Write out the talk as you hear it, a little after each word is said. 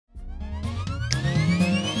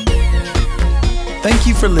Thank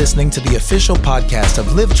you for listening to the official podcast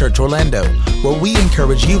of Live Church Orlando, where we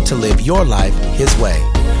encourage you to live your life His way.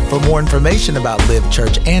 For more information about Live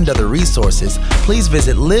Church and other resources, please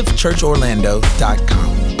visit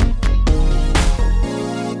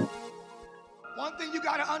livechurchorlando.com. One thing you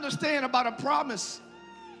got to understand about a promise,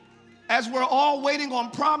 as we're all waiting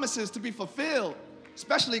on promises to be fulfilled,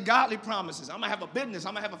 especially godly promises. I'm going to have a business.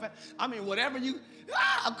 I'm going to have whatever you,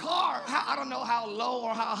 a car. I don't know how low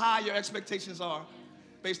or how high your expectations are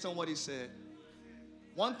based on what he said.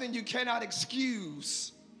 One thing you cannot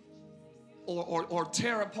excuse or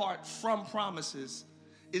tear apart from promises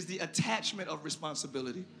is the attachment of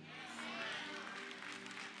responsibility.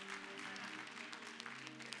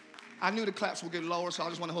 I knew the claps would get lower, so I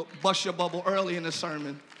just want to bust your bubble early in the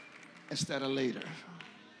sermon instead of later.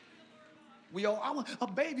 I want a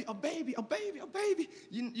baby.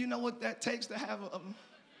 You know what that takes to have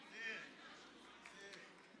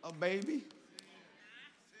a baby?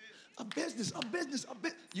 A business.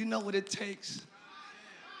 You know what it takes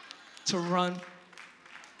to run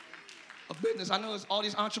a business. I know there's all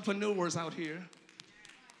these entrepreneurs out here.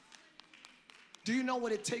 Do you know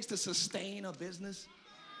what it takes to sustain a business?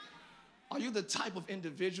 Are you the type of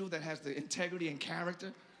individual that has the integrity and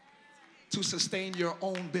character to sustain your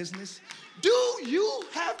own business? Do you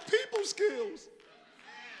have people skills?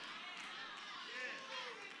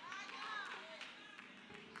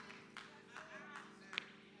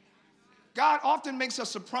 God often makes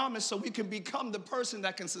us a promise so we can become the person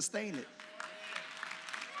that can sustain it.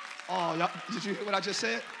 Oh, did you hear what I just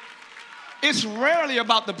said? It's rarely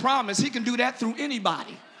about the promise. He can do that through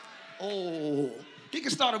anybody. Oh, he can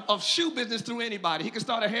start a shoe business through anybody. He can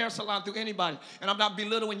start a hair salon through anybody. And I'm not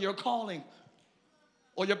belittling your calling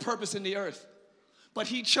or your purpose in the earth. But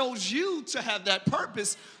he chose you to have that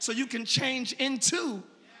purpose so you can change into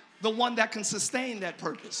the one that can sustain that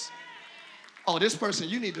purpose. Oh, this person,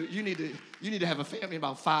 you need to have a family,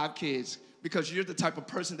 about 5 kids, because you're the type of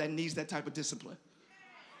person that needs that type of discipline.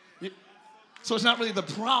 So it's not really the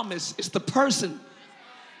promise, it's the person.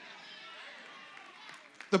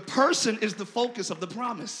 The person is the focus of the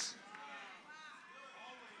promise.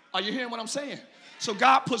 Are you hearing what I'm saying? So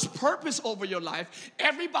God puts purpose over your life.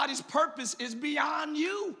 Everybody's purpose is beyond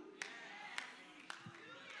you.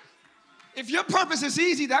 If your purpose is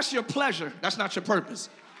easy, that's your pleasure. That's not your purpose.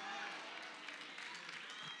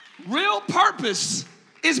 Real purpose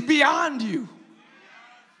is beyond you.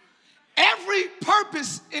 Every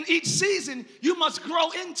purpose in each season you must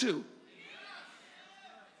grow into.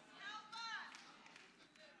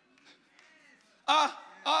 How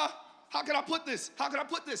can I put this?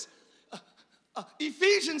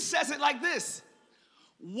 Ephesians says it like this: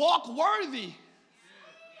 walk worthy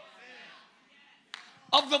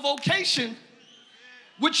of the vocation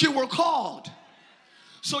which you were called.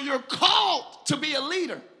 So you're called to be a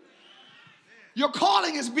leader. Your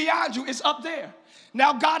calling is beyond you. It's up there.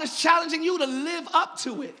 Now God is challenging you to live up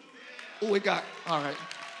to it. All right.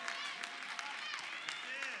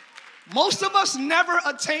 Most of us never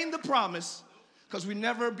attain the promise because we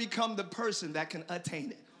never become the person that can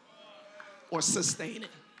attain it or sustain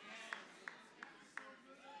it.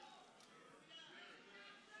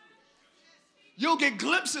 You'll get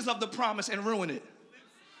glimpses of the promise and ruin it.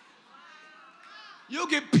 You'll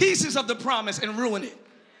get pieces of the promise and ruin it.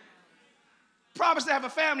 Promise to have a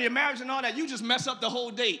family, a marriage, and all that. You just mess up the whole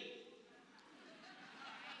date.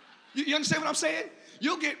 You understand what I'm saying?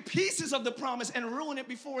 You'll get pieces of the promise and ruin it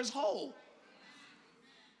before it's whole.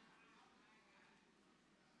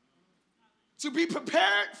 To be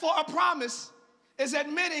prepared for a promise is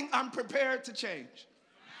admitting I'm prepared to change.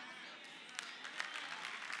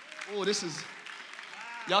 Oh,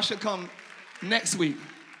 y'all should come next week.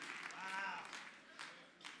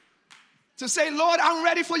 To say, Lord, I'm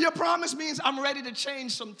ready for your promise means I'm ready to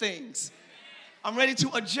change some things. I'm ready to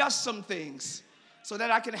adjust some things so that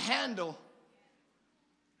I can handle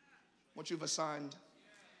what you've assigned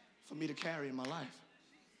for me to carry in my life.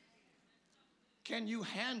 Can you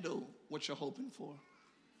handle what you're hoping for?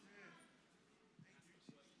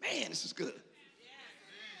 Man, this is good.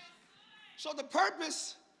 So the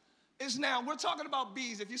purpose is now, we're talking about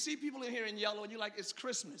bees. If you see people in here in yellow and you're like, it's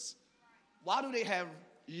Christmas, why do they have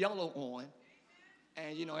yellow on,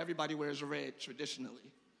 and everybody wears red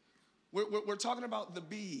traditionally? We're talking about the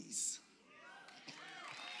bees.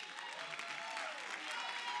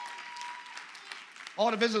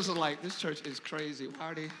 All the visitors are like, this church is crazy.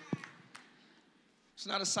 Why are they? It's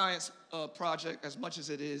not a science project as much as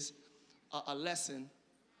it is a lesson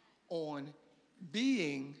on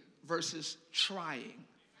being versus trying.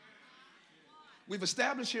 We've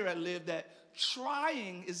established here at Live that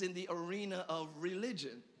trying is in the arena of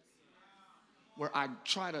religion. where I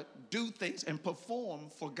try to do things and perform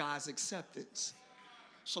for God's acceptance.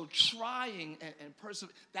 So trying and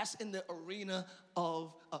persevering, that's in the arena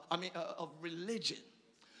of religion.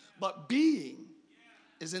 But being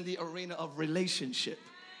is in the arena of relationship.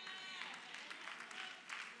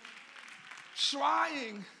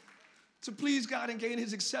 Trying to please God and gain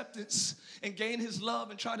his acceptance and gain his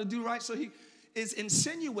love and try to do right, so he is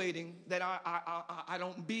insinuating that I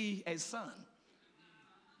don't be a son.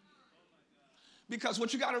 Because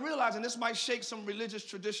what you got to realize, and this might shake some religious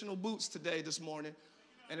traditional boots today, this morning,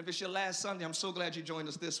 and if it's your last Sunday, I'm so glad you joined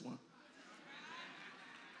us this one.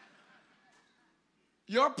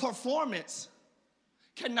 Your performance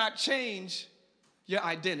cannot change your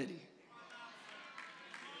identity.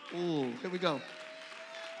 Ooh, here we go.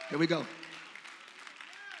 Here we go.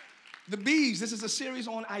 The B's, this is a series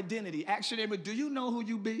on identity. Ask your neighbor, do you know who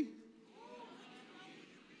you be?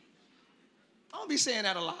 I don't be saying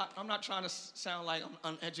that a lot. I'm not trying to sound like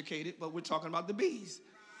I'm uneducated, but we're talking about the B's.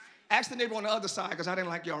 Ask the neighbor on the other side, because I didn't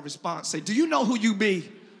like your response. Say, do you know who you be?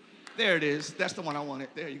 There it is. That's the one I wanted.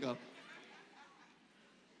 There you go.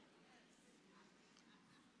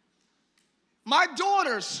 My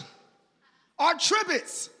daughters are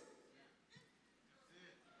Tribbetts.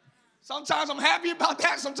 Sometimes I'm happy about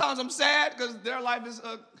that. Sometimes I'm sad because their life is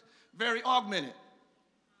very augmented.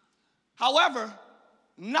 However,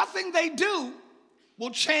 nothing they do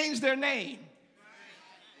will change their name.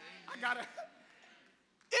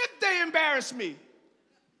 If they embarrass me,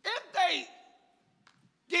 if they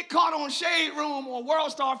get caught on Shade Room or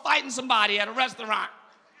World Star fighting somebody at a restaurant,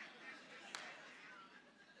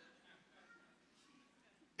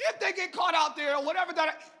 if they get caught out there or whatever,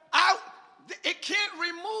 it can't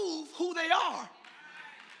remove who they are.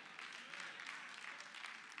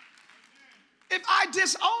 If I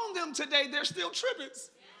disown them today, they're still Tribbetts.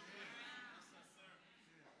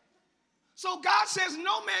 So God says,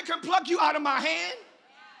 no man can pluck you out of my hand.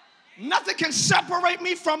 Nothing can separate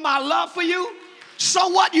me from my love for you. So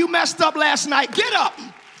what? You messed up last night. Get up.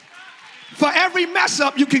 For every mess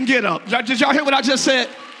up, you can get up. Did y'all hear what I just said?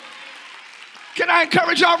 Can I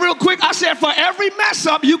encourage y'all real quick? I said, for every mess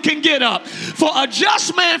up, you can get up. For a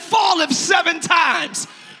just man falleth 7 times.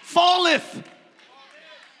 Falleth.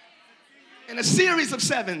 In a series of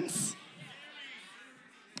sevens.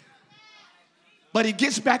 But he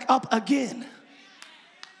gets back up again.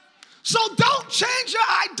 So don't change your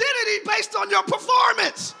identity based on your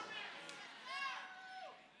performance.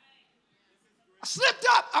 I slipped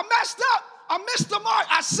up. I messed up. I missed the mark.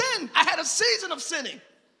 I sinned. I had a season of sinning.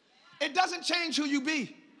 It doesn't change who you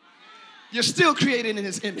be. You're still created in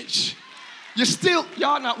his image. You're still,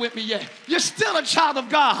 y'all not with me yet. You're still a child of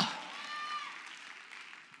God.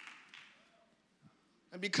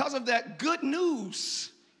 And because of that good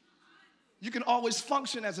news, you can always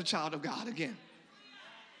function as a child of God again.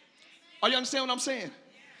 Are you understand what I'm saying?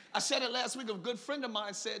 I said it last week. A good friend of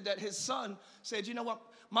mine said that his son said, you know what?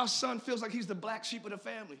 My son feels like he's the black sheep of the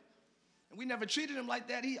family. And we never treated him like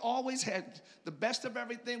that. He always had the best of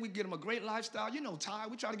everything. We get him a great lifestyle. You know, Ty,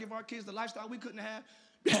 we try to give our kids the lifestyle we couldn't have.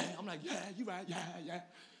 Yeah, I'm like, yeah, you right, yeah.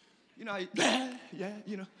 You know, yeah,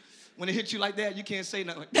 you know. When it hits you like that, you can't say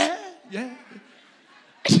nothing like, yeah.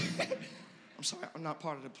 I'm sorry, I'm not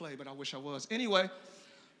part of the play, but I wish I was. Anyway,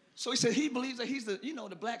 so he said he believes that he's the, you know,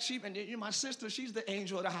 the black sheep, and my sister, she's the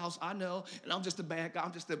angel of the house, I know, and I'm just the bad guy,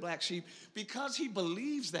 I'm just the black sheep. Because he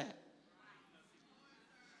believes that,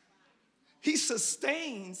 he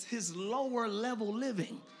sustains his lower level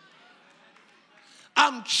living.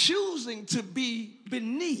 I'm choosing to be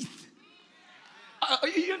beneath.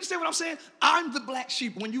 You understand what I'm saying? I'm the black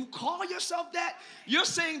sheep. When you call yourself that, you're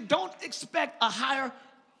saying don't expect a higher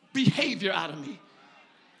behavior out of me.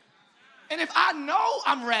 And if I know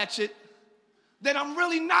I'm ratchet, then I'm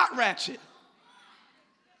really not ratchet.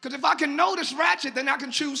 Because if I can notice ratchet, then I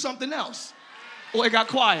can choose something else. Oh, it got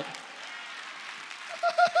quiet.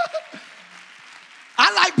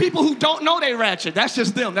 I like people who don't know they ratchet. That's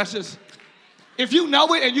just them. That's just, if you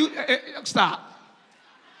know it and you, stop.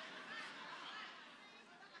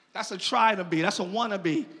 That's a try to be. That's a wanna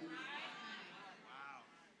be.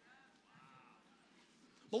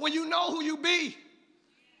 But when you know who you be,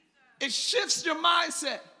 it shifts your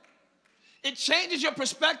mindset. It changes your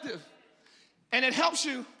perspective. And it helps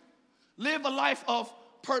you live a life of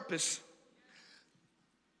purpose.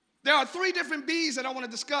 There are 3 different B's that I want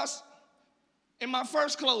to discuss in my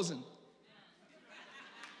first closing.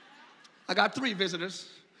 I got 3 visitors.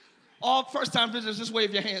 All first-time visitors, just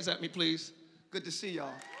wave your hands at me, please. Good to see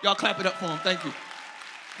y'all. Y'all clap it up for them. Thank you.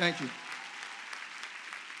 Thank you.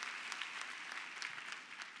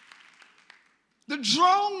 The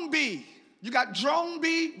drone bee You got drone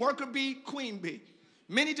bee, worker bee, queen bee.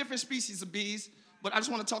 Many different species of bees, but I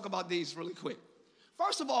just want to talk about these really quick.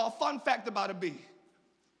 First of all, fun fact about a bee.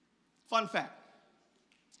 Fun fact.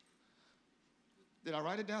 Did I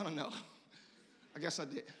write it down or no? I guess I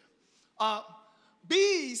did.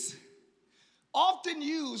 Bees often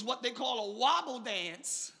use what they call a wobble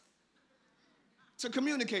dance to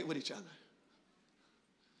communicate with each other.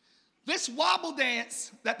 This wobble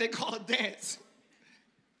dance that they call a dance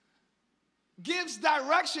gives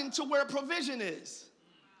direction to where provision is.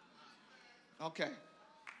 Okay.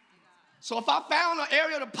 So if I found an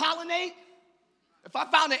area to pollinate, if I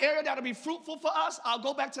found an area that'll be fruitful for us, I'll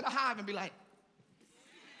go back to the hive and be like,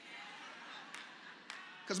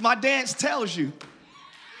 because my dance tells you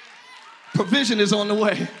provision is on the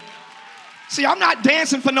way. See, I'm not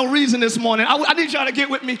dancing for no reason this morning. I need y'all to get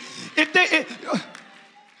with me.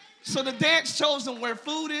 So the dance shows them where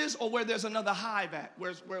food is or where there's another hive at,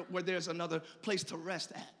 where there's another place to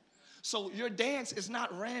rest at. So your dance is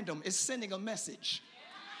not random. It's sending a message.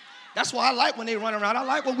 That's why I like when they run around. I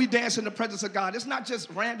like when we dance in the presence of God. It's not just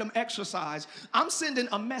random exercise. I'm sending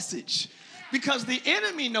a message because the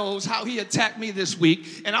enemy knows how he attacked me this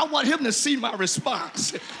week, and I want him to see my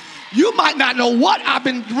response. You might not know what I've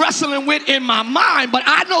been wrestling with in my mind, but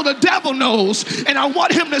I know the devil knows, and I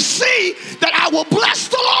want him to see that I will bless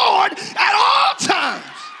the Lord at all times.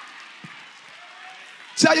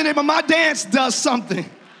 Tell your neighbor, my dance does something.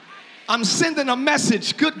 I'm sending a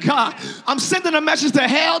message. Good God. I'm sending a message to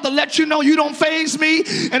hell to let you know you don't faze me,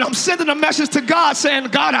 and I'm sending a message to God saying,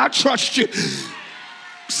 God, I trust you.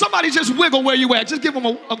 Somebody just wiggle where you at. Just give them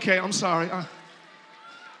a, okay, I'm sorry.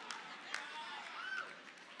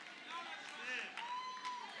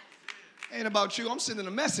 Ain't about you. I'm sending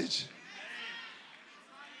a message.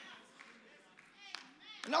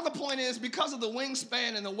 Another point is because of the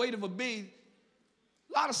wingspan and the weight of a bee,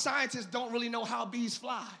 a lot of scientists don't really know how bees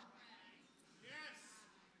fly.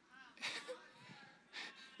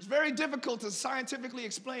 It's very difficult to scientifically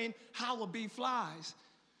explain how a bee flies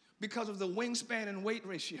because of the wingspan and weight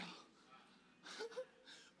ratio.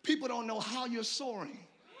 People don't know how you're soaring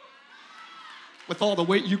with all the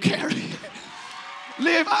weight you carry.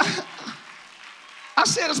 Liv, I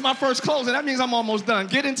said it's my first closing. That means I'm almost done.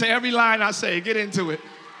 Get into every line I say. Get into it.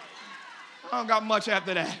 I don't got much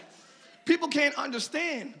after that. People can't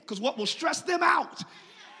understand because what will stress them out,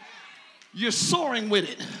 you're soaring with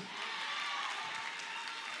it.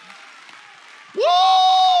 Woo!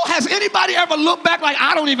 Has anybody ever looked back like,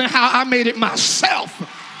 I don't even know how I made it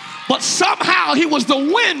myself, but somehow he was the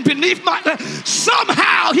wind beneath my,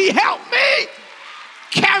 somehow he helped me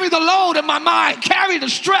carry the load in my mind, carry the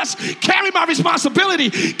stress, carry my responsibility,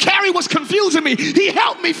 carry what's confusing me. He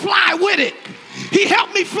helped me fly with it. He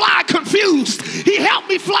helped me fly confused. He helped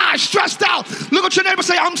me fly stressed out. Look at your neighbor and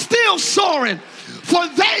say, I'm still soaring. For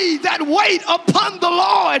they that wait upon the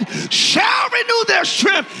Lord shall renew their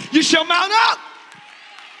strength. You shall mount up.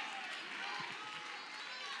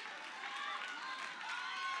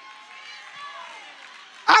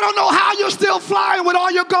 I don't know how you're still flying with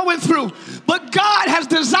all you're going through, but God has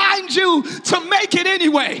designed you to make it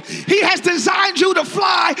anyway. He has designed you to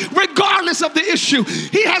fly regardless of the issue.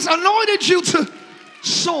 He has anointed you to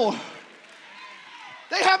soar.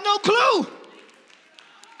 They have no clue.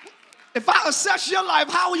 If I assess your life,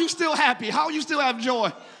 how are you still happy? How will you still have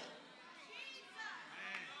joy?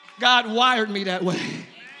 God wired me that way.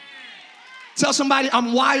 Tell somebody,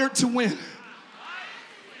 I'm wired to win.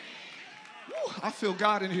 Woo, I feel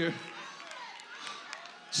God in here.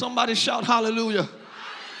 Somebody shout hallelujah.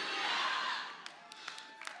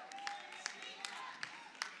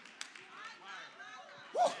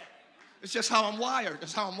 Woo, it's just how I'm wired.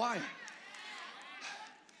 It's how I'm wired.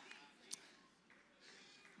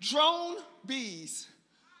 Drone bees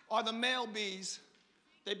are the male bees.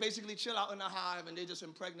 They basically chill out in the hive and they just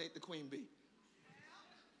impregnate the queen bee.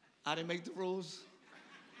 I didn't make the rules.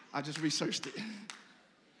 I just researched it.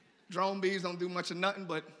 Drone bees don't do much of nothing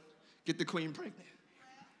but get the queen pregnant.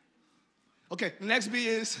 Okay, the next bee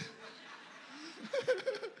is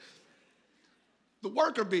the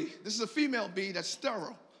worker bee. This is a female bee that's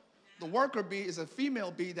sterile. The worker bee is a female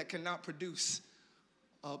bee that cannot produce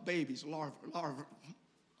babies, larvae.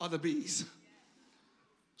 Other bees.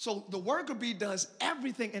 So the worker bee does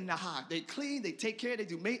everything in the hive. They clean, they take care, they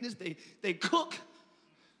do maintenance, they cook,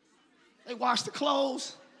 they wash the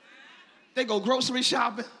clothes, they go grocery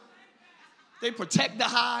shopping, they protect the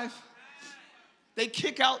hive, they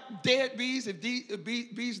kick out dead bees. If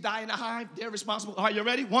bees die in the hive, they're responsible. All right, you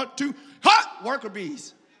ready? 1, 2, hut! Worker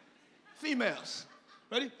bees. Females.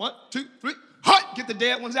 Ready? 1, 2, 3, hut! Get the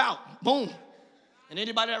dead ones out. Boom. And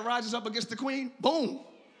anybody that rises up against the queen, boom.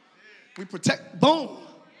 We protect. Boom.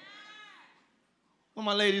 Where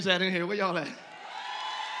my ladies at in here? Where y'all at?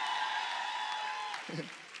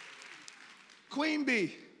 Queen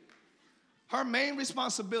Bee, her main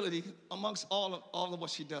responsibility amongst all of what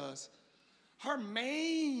she does, her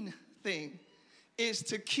main thing is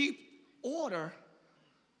to keep order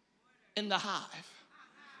in the hive.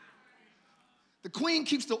 The queen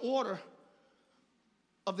keeps the order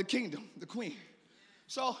of the kingdom, the queen.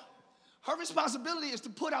 So her responsibility is to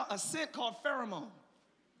put out a scent called pheromone.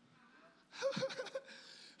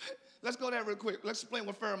 Let's go there real quick. Let's explain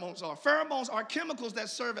what pheromones are. Pheromones are chemicals that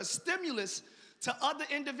serve as stimulus to other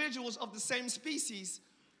individuals of the same species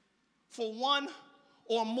for one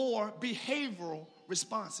or more behavioral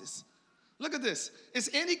responses. Look at this. It's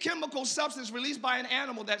any chemical substance released by an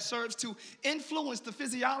animal that serves to influence the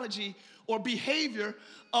physiology or behavior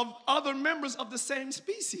of other members of the same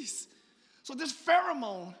species. So this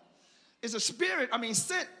pheromone is a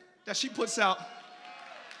scent that she puts out.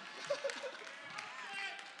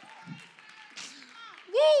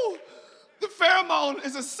 Woo! The pheromone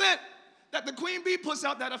is a scent that the queen bee puts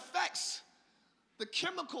out that affects the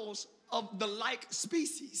chemicals of the like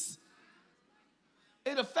species.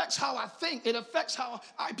 It affects how I think. It affects how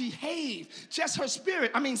I behave. Just her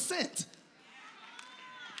scent.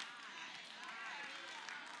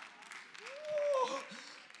 Ooh.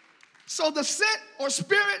 So the scent or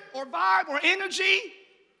spirit or vibe or energy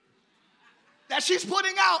that she's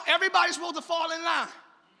putting out, everybody's supposed to fall in line.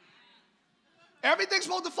 Everything's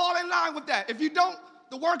supposed to fall in line with that. If you don't,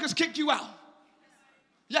 the workers kick you out.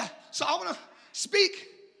 Yeah, so I want to speak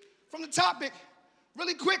from the topic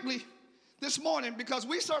really quickly this morning because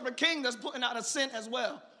we serve a king that's putting out a scent as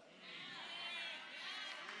well.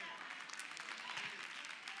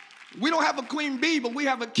 We don't have a queen bee, but we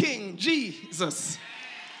have a king, Jesus.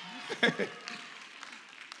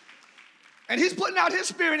 And he's putting out his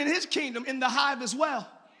spirit in his kingdom in the hive as well.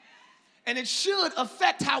 And it should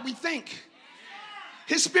affect how we think.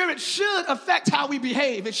 His spirit should affect how we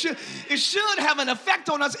behave. It should have an effect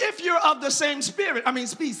on us if you're of the same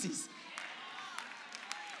species.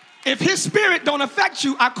 If his spirit don't affect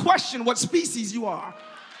you, I question what species you are.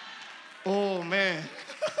 Oh, man.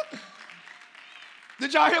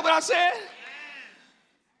 Did y'all hear what I said?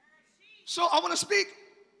 So I want to speak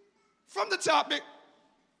from the topic,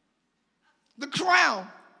 the crown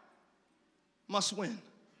must win.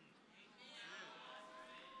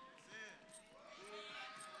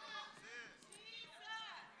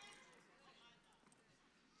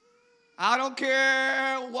 I don't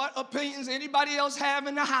care what opinions anybody else have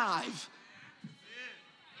in the hive.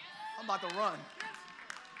 I'm about to run.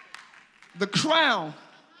 The crown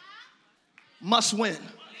must win.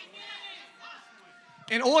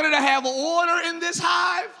 In order to have order in this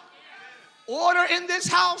hive, order in this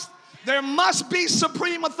house, there must be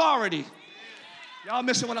supreme authority. Y'all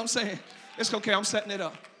missing what I'm saying? It's okay, I'm setting it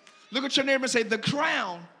up. Look at your neighbor and say, the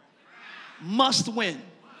crown must win.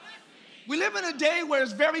 We live in a day where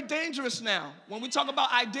it's very dangerous now. When we talk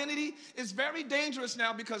about identity, it's very dangerous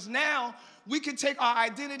now because now we can take our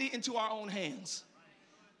identity into our own hands.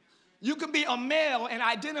 You can be a male and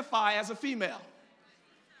identify as a female.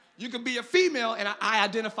 You can be a female and I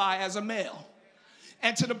identify as a male.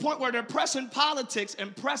 And to the point where they're pressing politics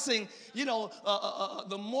and pressing,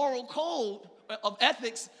 the moral code of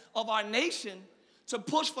ethics of our nation to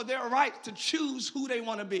push for their right to choose who they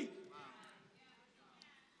want to be.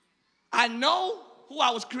 I know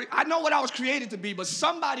I know what I was created to be, but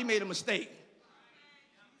somebody made a mistake.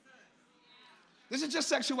 This is just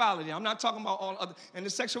sexuality. I'm not talking about all other, and the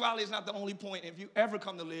sexuality is not the only point. If you ever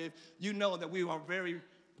come to live, you know that we are very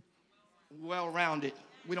well-rounded.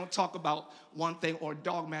 We don't talk about one thing or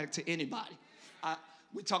dogmatic to anybody.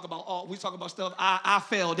 We talk about stuff I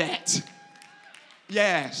failed at.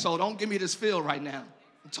 Yeah, so don't give me this feel right now.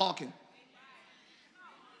 I'm talking.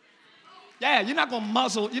 Yeah, you're not gonna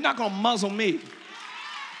muzzle me.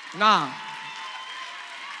 Nah.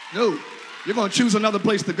 No, you're gonna choose another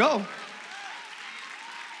place to go.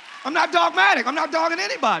 I'm not dogmatic. I'm not dogging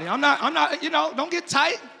anybody. I'm not, don't get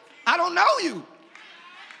tight. I don't know you.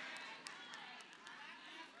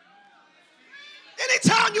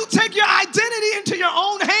 Anytime you take your identity into your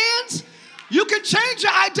own hands, you can change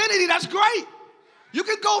your identity. That's great. You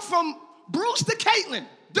can go from Bruce to Caitlin.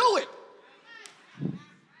 Do it.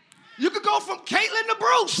 You could go from Caitlin to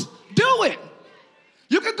Bruce. Do it.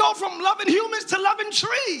 You could go from loving humans to loving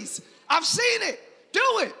trees. I've seen it.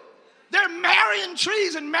 Do it. They're marrying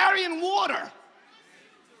trees and marrying water.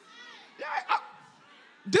 Yeah,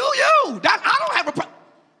 do you? I don't have a problem.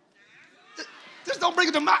 Just don't bring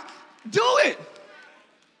it to my. Do it.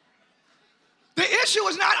 The issue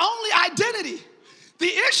is not only identity.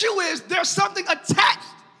 The issue is there's something attached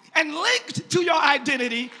and linked to your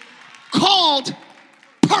identity called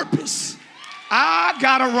purpose. I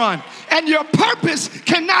gotta run. And your purpose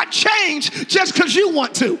cannot change just because you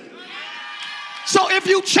want to. So if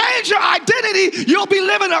you change your identity, you'll be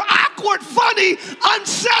living an awkward, funny,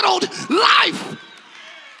 unsettled life.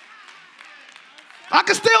 I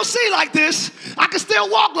can still see like this. I can still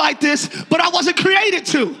walk like this, but I wasn't created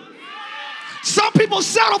to. Some people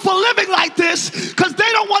settle for living like this because they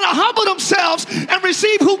don't want to humble themselves and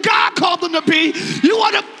receive who God called them to be. You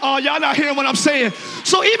want to, oh, y'all not hearing what I'm saying.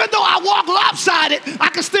 So even though I walk lopsided, I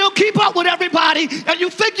can still keep up with everybody, and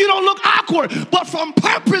you think you don't look awkward. But from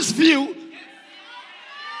purpose view,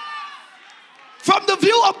 from the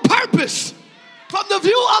view of purpose, from the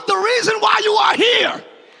view of the reason why you are here,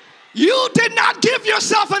 you did not give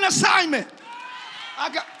yourself an assignment.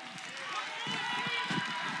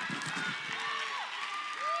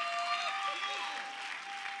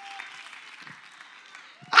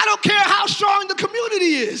 I don't care how strong the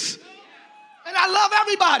community is. And I love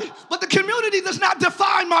everybody. But the community does not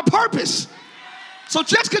define my purpose. So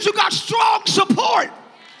just because you got strong support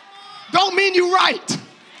don't mean you're right.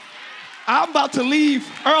 I'm about to leave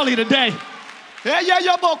early today.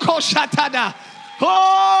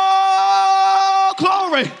 Oh,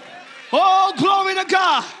 glory. Oh, glory to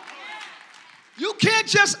God. You can't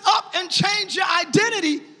just up and change your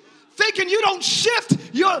identity thinking you don't shift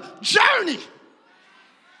your journey.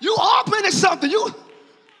 You open to something. You,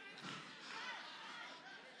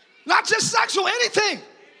 not just sexual, anything.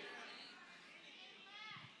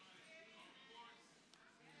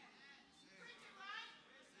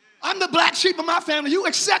 I'm the black sheep of my family. You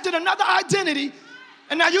accepted another identity,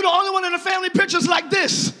 and now you're the only one in the family pictures like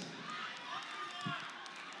this.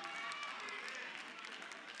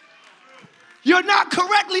 You're not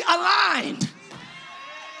correctly aligned.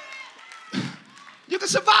 You can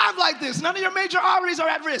survive like this. None of your major arteries are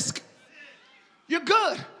at risk. You're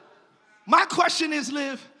good. My question is,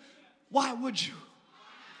 Liv, why would you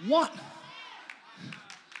want?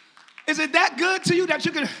 Is it that good to you that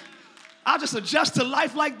you can, I'll just adjust to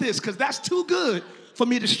life like this because that's too good for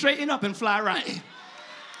me to straighten up and fly right.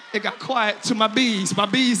 It got quiet to my bees. My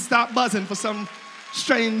bees stopped buzzing for some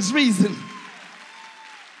strange reason.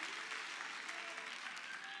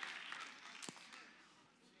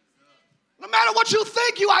 No matter what you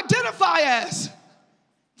think you identify as,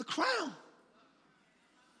 the crown.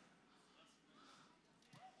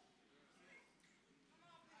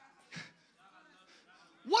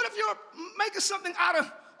 What if you're making something out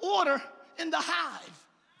of order in the hive?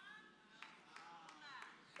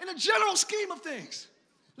 In the general scheme of things.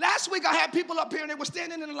 Last week I had people up here and they were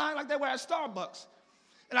standing in the line like they were at Starbucks.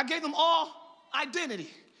 And I gave them all identity.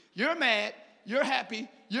 You're mad, you're happy,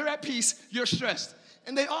 you're at peace, you're stressed.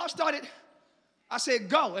 And they all started, I said,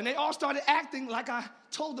 go. And they all started acting like I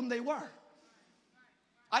told them they were.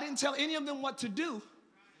 I didn't tell any of them what to do,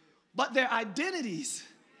 but their identities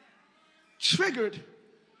triggered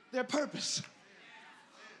their purpose.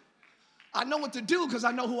 I know what to do because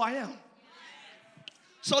I know who I am.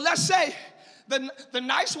 So let's say the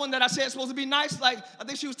nice one that I said is supposed to be nice, like I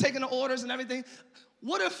think she was taking the orders and everything.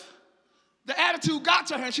 What if the attitude got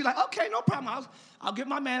to her and she's like, okay, no problem. I'll get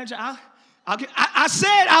my manager. I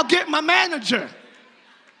said I'll get my manager.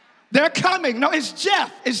 They're coming. No, it's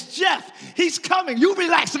Jeff. It's Jeff. He's coming. You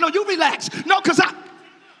relax. No, you relax. No, because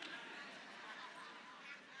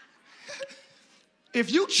if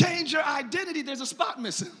you change your identity, there's a spot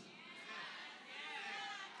missing.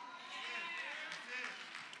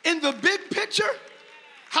 In the big picture,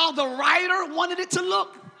 how the writer wanted it to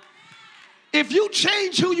look, if you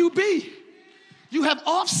change who you be, you have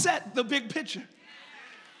offset the big picture.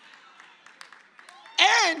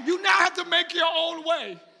 And you now have to make your own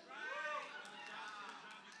way.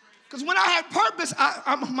 Because when I have purpose,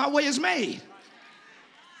 my way is made.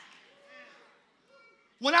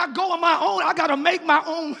 When I go on my own, I got to make my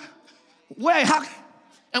own way.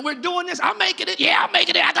 And we're doing this. I'm making it. Yeah, I'm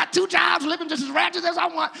making it. I got 2 jobs, living just as ratchet as I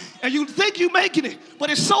want. And you think you're making it, but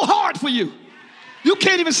it's so hard for you. You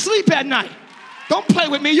can't even sleep at night. Don't play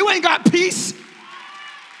with me. You ain't got peace.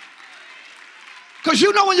 Because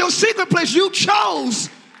you know in your secret place, you chose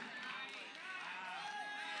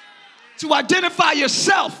to identify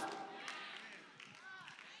yourself.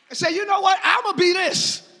 And say, you know what? I'm going to be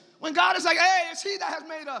this. When God is like, hey, it's he that has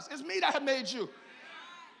made us. It's me that has made you.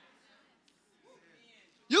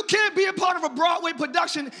 You can't be a part of a Broadway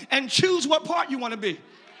production and choose what part you want to be.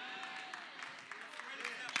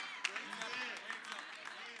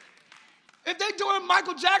 If they're doing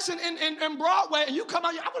Michael Jackson in Broadway and you come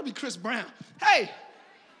out, I want to be Chris Brown. Hey,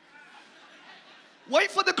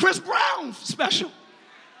 wait for the Chris Brown special.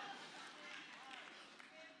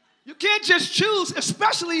 You can't just choose,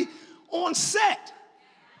 especially on set.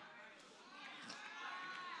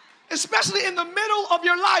 Especially in the middle of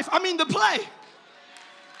your life. I mean, the play.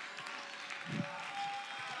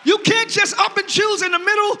 You can't just up and choose in the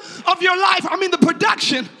middle of your life. I mean, the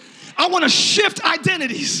production. I want to shift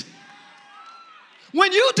identities.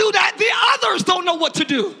 When you do that, the others don't know what to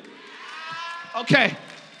do. Okay.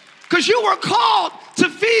 Because you were called to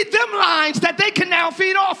feed them lines that they can now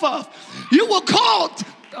feed off of. You were called.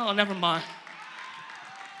 Oh, never mind.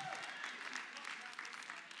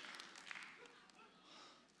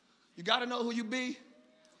 You got to know who you be.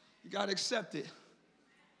 You got to accept it.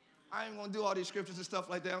 I ain't going to do all these scriptures and stuff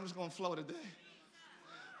like that. I'm just going to flow today.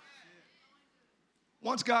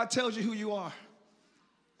 Once God tells you who you are,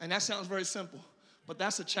 and that sounds very simple, but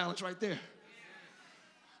that's a challenge right there.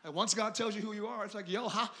 And once God tells you who you are, it's like, yo,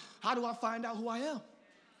 how do I find out who I am?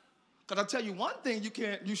 Because I'll tell you one thing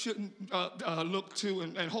you shouldn't look to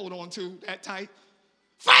and hold on to that tight.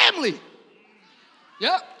 Family.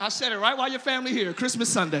 Yep, I said it right while your family here, Christmas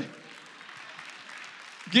Sunday.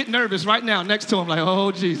 Get nervous right now next to him like,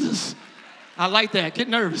 oh, Jesus. I like that. Get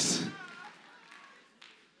nervous.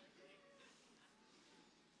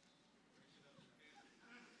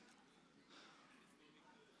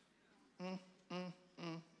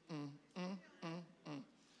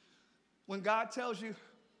 When God tells you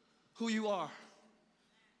who you are,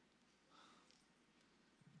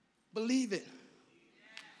 believe it.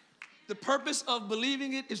 The purpose of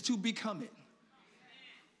believing it is to become it.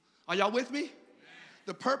 Are y'all with me?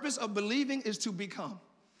 The purpose of believing is to become.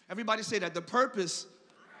 Everybody say that. The purpose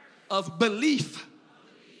of belief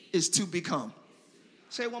is to become.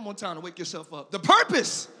 Say it one more time to wake yourself up. The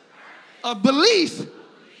purpose of belief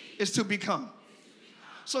is to become.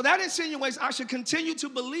 So that insinuates I should continue to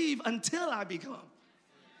believe until I become.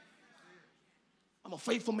 I'm a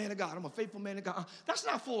faithful man of God. I'm a faithful man of God. That's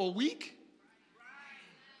not for a week.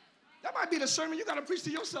 That might be the sermon you got to preach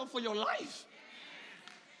to yourself for your life.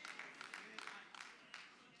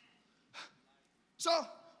 So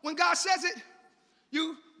when God says it,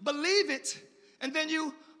 you believe it, and then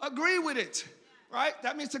you agree with it, right?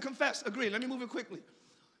 That means to confess, agree. Let me move it quickly.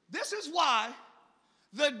 This is why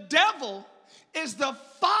the devil is the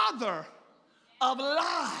father of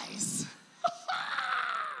lies.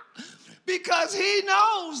 Because he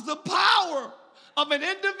knows the power of an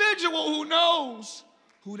individual who knows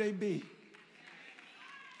who they be.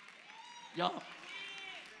 Y'all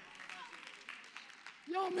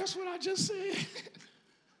miss what I just said.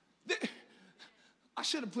 I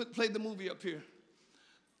should have played the movie up here.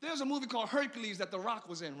 There's a movie called Hercules that The Rock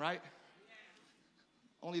was in, right?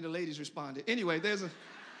 Only the ladies responded. Anyway, there's a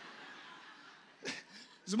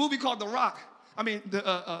movie called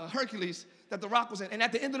Hercules that The Rock was in. And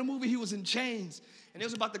at the end of the movie, he was in chains. And he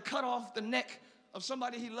was about to cut off the neck of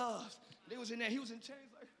somebody he loved. They was in there. He was in chains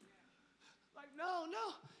like no.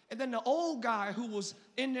 And then the old guy who was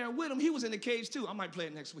in there with him, he was in the cage too. I might play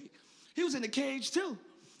it next week. He was in the cage too.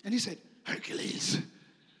 And he said, Hercules,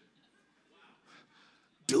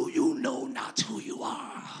 do you know not who you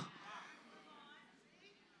are?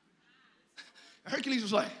 Hercules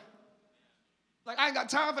was like, I ain't got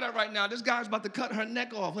time for that right now. This guy's about to cut her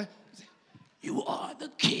neck off. You are the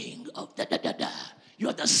king of da-da-da-da. You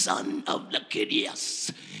are the son of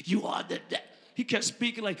Lachidius. You are the... He kept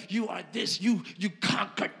speaking like, you are this. You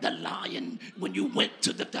conquered the lion when you went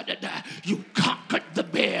to the da-da-da. You conquered the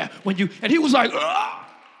bear when you... And he was like,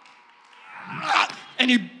 and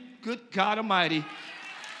he, good God Almighty,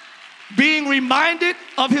 being reminded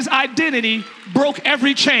of his identity, broke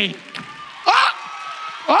every chain.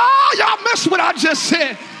 Oh, y'all missed what I just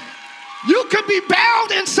said. You can be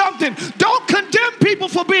bound in something. Don't condemn people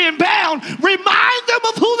for being bound. Remind them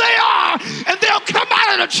of who they are, and they'll come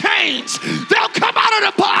out of the chains. They'll come out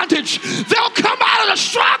of the bondage. They'll come out of the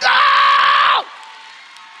struggle.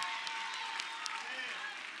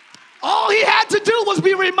 All he had to do was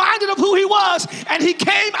be reminded of who he was, and he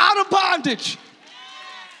came out of bondage.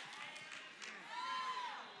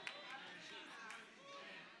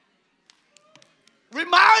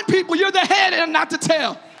 Remind people you're the head and not the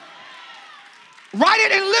tail. Write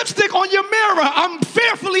it in lipstick on your mirror. I'm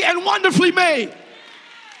fearfully and wonderfully made.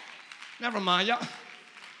 Never mind, y'all.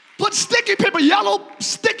 Put sticky paper, yellow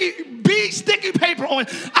sticky paper on.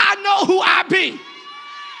 I know who I be.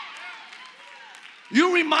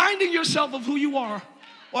 You reminding yourself of who you are,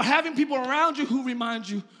 or having people around you who remind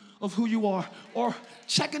you of who you are, or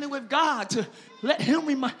checking it with God to let him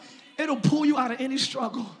remind. It'll pull you out of any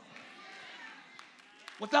struggle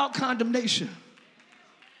without condemnation.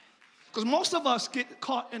 Because most of us get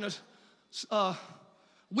caught in a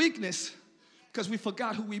weakness because we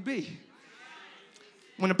forgot who we be.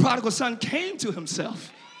 When the prodigal son came to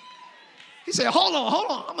himself, he said, hold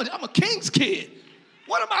on, I'm a king's kid.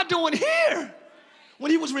 What am I doing here?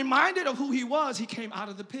 When he was reminded of who he was, he came out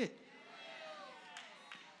of the pit.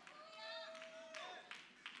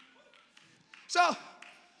 So,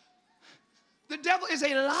 the devil is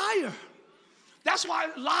a liar. That's why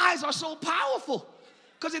lies are so powerful,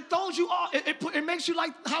 because it throws you off. It makes you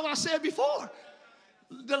like how I said before.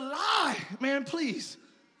 The lie, man, please.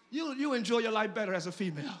 You enjoy your life better as a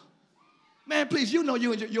female. Man, please, you know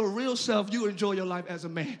you enjoy your real self. You enjoy your life as a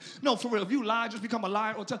man. No, for real, if you lie, just become a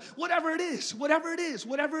liar or whatever it is.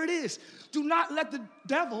 Do not let the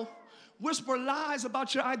devil whisper lies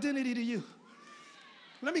about your identity to you.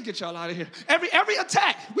 Let me get y'all out of here. Every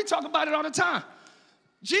attack, we talk about it all the time.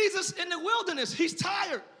 Jesus in the wilderness, he's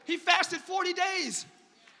tired. He fasted 40 days.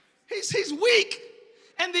 He's weak.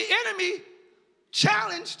 And the enemy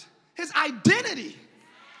challenged his identity.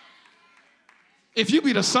 If you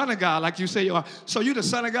be the son of God, like you say you are, so you the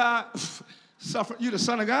son of God, you the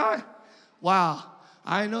son of God? Wow,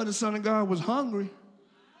 I didn't know the son of God was hungry.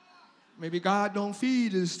 Maybe God don't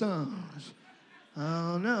feed his sons.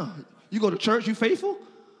 I don't know. You go to church, you faithful?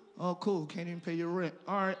 Oh, cool, can't even pay your rent.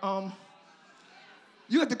 All right,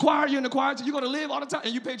 you at the choir, you in the choir, you go to live all the time,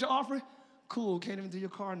 and you paid your offering? Cool, can't even do your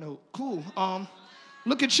car note. Cool,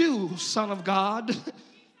 look at you, son of God.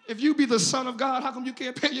 If you be the son of God, how come you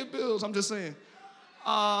can't pay your bills? I'm just saying.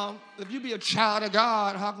 If you be a child of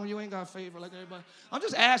God, how come you ain't got favor like everybody? I'm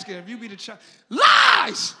just asking, if you be the child.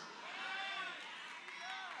 Lies!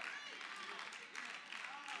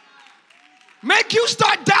 Make you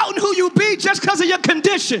start doubting who you be just because of your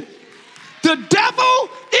condition. The devil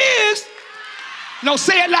is, no,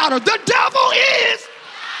 say it louder. The devil is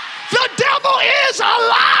a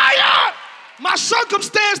liar. My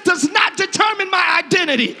circumstance does not determine my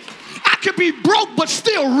identity. I could be broke but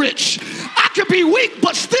still rich. I could be weak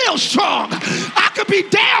but still strong. I could be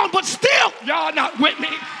down but still, y'all not with me.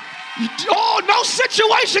 Oh, no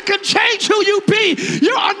situation can change who you be.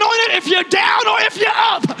 You're anointed if you're down or if you're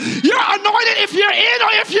up. You're anointed if you're in or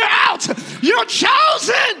if you're out. You're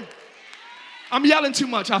chosen. I'm yelling too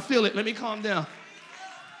much. I feel it. Let me calm down.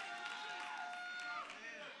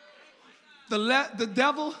 The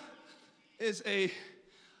devil is a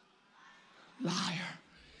liar.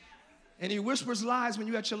 And he whispers lies when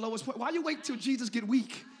you're at your lowest point. Why you wait till Jesus get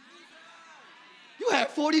weak? You had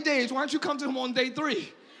 40 days. Why don't you come to him on day 3?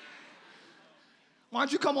 Why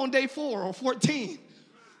don't you come on day 4 or 14?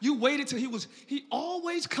 You waited till he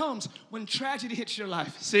always comes when tragedy hits your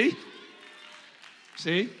life. See?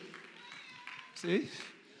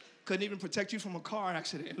 Couldn't even protect you from a car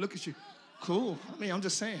accident. And look at you. Cool. I mean, I'm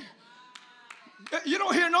just saying. You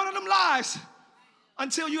don't hear none of them lies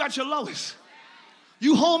until you're at your lowest.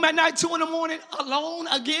 You home at night, 2 in the morning, alone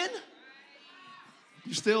again?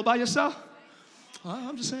 You still by yourself?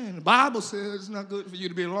 I'm just saying. The Bible says it's not good for you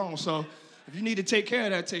to be alone. So if you need to take care of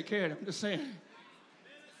that, take care of it. I'm just saying.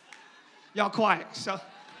 Y'all quiet. So,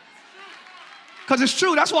 because it's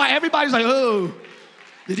true. That's why everybody's like, oh,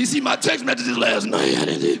 did you see my text messages last night? I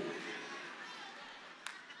didn't.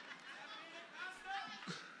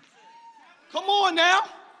 Come on now.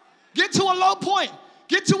 Get to a low point.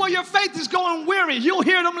 Get to where your faith is going weary. You'll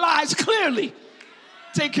hear them lies clearly.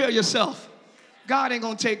 Take care of yourself. God ain't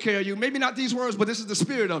going to take care of you. Maybe not these words, but this is the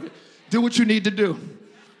spirit of it. Do what you need to do.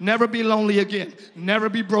 Never be lonely again. Never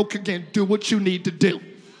be broke again. Do what you need to do.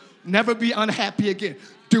 Never be unhappy again.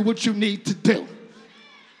 Do what you need to do.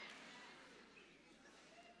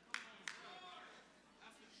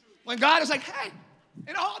 When God is like, hey,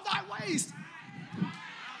 in all thy ways.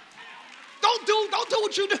 Don't do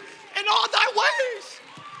what you do. In all thy ways.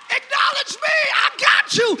 Acknowledge me, I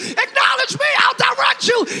got you. Acknowledge me, I'll direct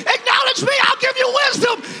you. Acknowledge me, I'll give you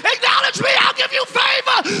wisdom. Acknowledge me, I'll give you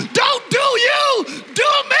favor. Don't do you, do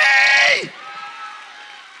me.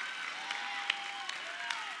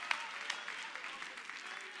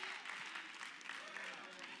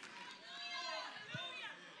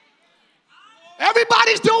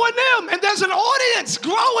 Everybody's doing them, and there's an audience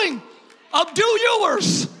growing of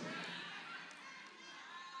do-yours.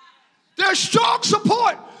 There's strong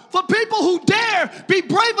support for people who dare be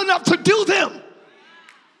brave enough to do them.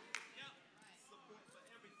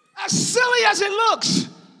 As silly as it looks.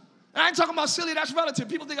 And I ain't talking about silly, that's relative.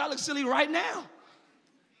 People think I look silly right now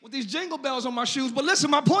with these jingle bells on my shoes. But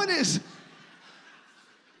listen, my point is,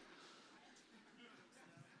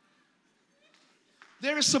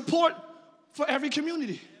 there is support for every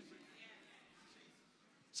community.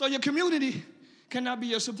 So your community cannot be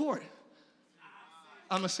your support.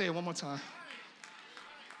 I'm going to say it one more time.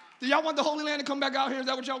 Do y'all want the Holy Land to come back out here? Is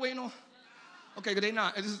that what y'all waiting on? Okay, they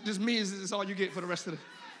not. It's just me is all you get for the rest of the.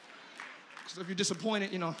 So if you're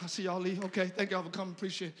disappointed, I see y'all leave. Okay, thank y'all for coming.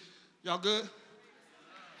 Appreciate it. Y'all good?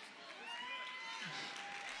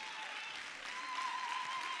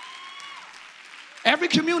 Every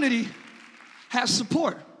community has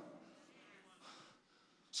support.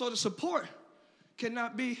 So the support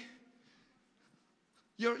cannot be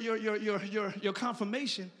your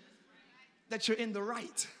confirmation that you're in the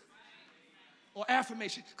right. Or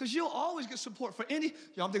affirmation. Because you'll always get support for any.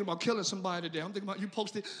 Yo, I'm thinking about killing somebody today. I'm thinking about you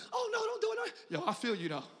posted, oh, no, don't do it. Yo, I feel you,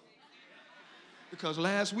 though. Because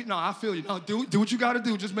last week, no, I feel you. No, do what you got to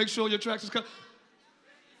do. Just make sure your tracks is cut.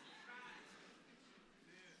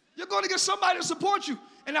 You're going to get somebody to support you.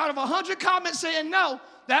 And out of 100 comments saying no,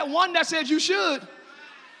 that one that said you should,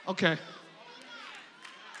 okay.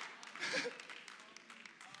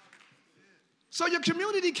 So your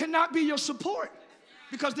community cannot be your support.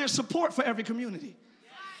 Because there's support for every community.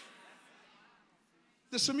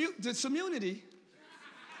 The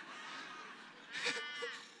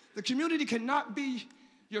community cannot be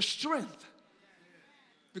your strength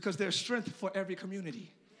because there's strength for every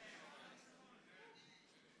community.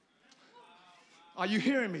 Are you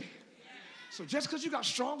hearing me? So just because you got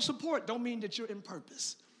strong support don't mean that you're in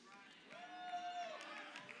purpose.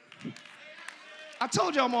 I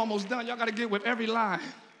told you I'm almost done. Y'all got to get with every line.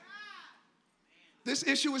 This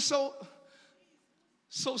issue is so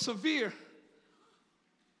severe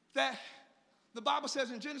that the Bible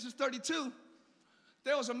says in Genesis 32,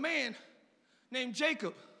 there was a man named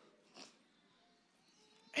Jacob.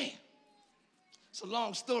 Man, it's a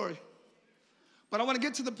long story. But I want to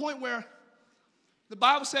get to the point where the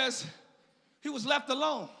Bible says he was left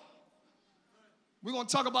alone. We're going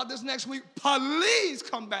to talk about this next week. Please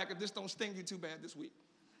come back if this don't sting you too bad this week.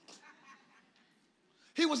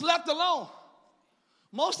 He was left alone.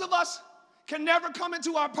 Most of us can never come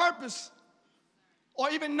into our purpose or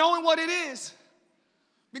even knowing what it is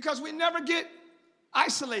because we never get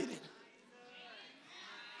isolated.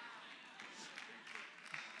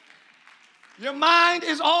 Your mind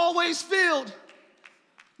is always filled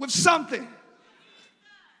with something.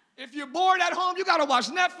 If you're bored at home, you got to watch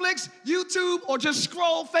Netflix, YouTube, or just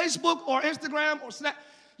scroll Facebook or Instagram or Snap.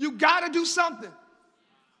 You got to do something.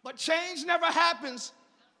 But change never happens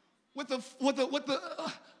with the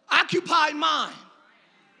occupied mind.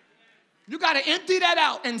 You got to empty that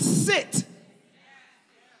out and sit.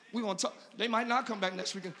 We're going to talk. They might not come back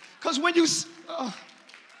next weekend. Because when you sit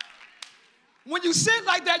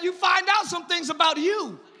like that, you find out some things about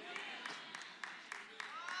you.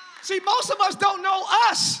 See, most of us don't know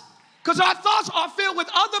us because our thoughts are filled with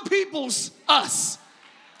other people's us.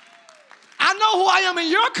 I know who I am in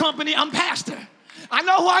your company. I'm pastor. I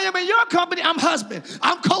know who I am in your company. I'm husband.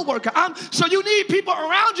 I'm co-worker. So you need people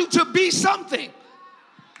around you to be something.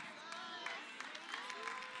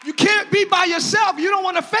 You can't be by yourself. You don't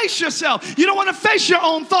want to face yourself. You don't want to face your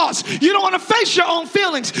own thoughts. You don't want to face your own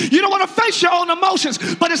feelings. You don't want to face your own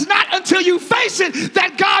emotions. But it's not until you face it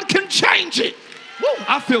that God can change it. Woo,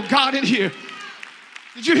 I feel God in here.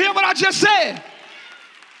 Did you hear what I just said?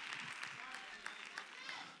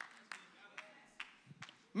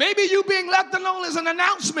 Maybe you being left alone is an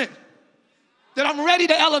announcement that I'm ready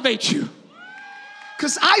to elevate you.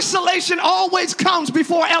 Because isolation always comes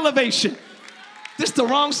before elevation. This is the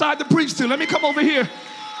wrong side to preach to. Let me come over here.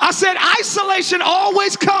 I said isolation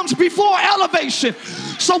always comes before elevation.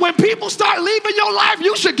 So when people start leaving your life,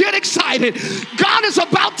 you should get excited. God is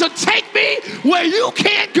about to take me where you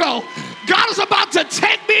can't go. God is about to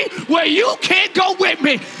take me where you can't go with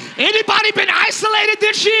me. Anybody been isolated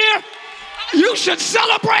this year? You should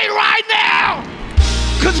celebrate right now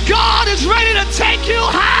because God is ready to take you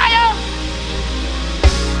higher.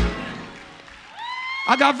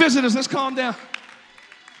 I got visitors. Let's calm down.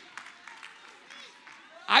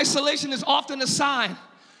 Isolation is often a sign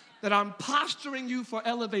that I'm posturing you for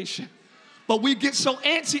elevation. But we get so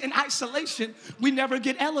antsy in isolation, we never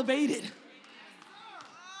get elevated.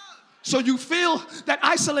 So you feel that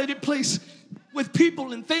isolated place with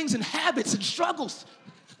people and things and habits and struggles.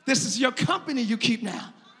 This is your company you keep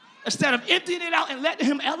now. Instead of emptying it out and letting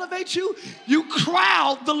him elevate you, you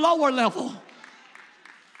crowd the lower level.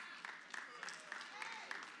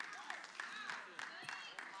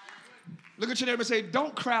 Look at your neighbor and say,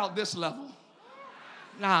 don't crowd this level.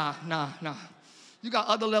 Nah. You got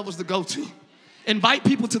other levels to go to. Invite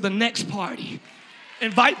people to the next party.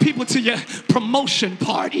 Invite people to your promotion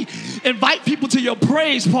party. Invite people to your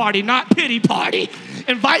praise party, not pity party.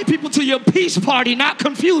 Invite people to your peace party, not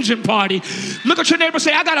confusion party. Look at your neighbor and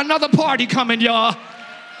say, I got another party coming, y'all.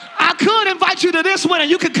 I could invite you to this one and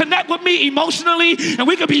you could connect with me emotionally and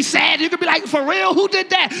we could be sad. You could be like, for real, who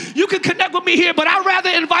did that? You could connect with me here, but I'd rather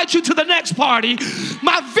invite you to the next party,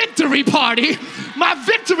 my victory party, my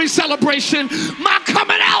victory celebration, my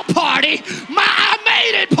coming out party, my I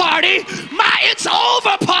made it party, my it's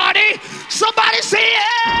over party. Somebody say,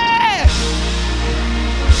 yeah.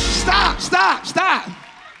 Stop.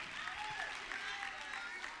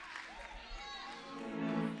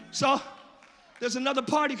 So there's another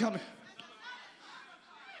party coming.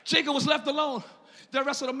 Jacob was left alone. They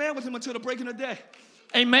wrestled a man with him until the breaking of day.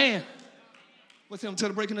 A man with him until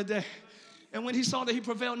the breaking of day. And when he saw that he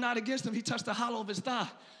prevailed not against him, he touched the hollow of his thigh,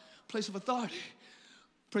 place of authority,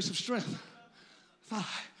 place of strength, thigh.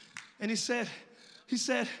 And he said,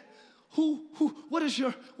 what is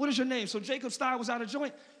your name? So Jacob's thigh was out of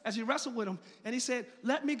joint as he wrestled with him. And he said,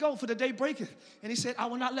 let me go, for the day breaketh. And he said, I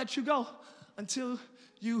will not let you go until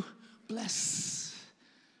you bless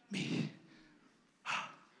me.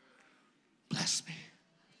 Bless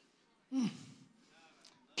me.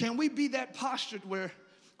 Can we be that postured where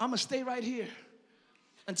I'm going to stay right here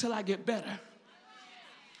until I get better?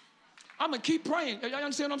 I'm going to keep praying. Y'all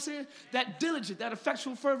understand what I'm saying? That diligent, that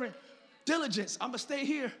effectual, fervent diligence. I'm going to stay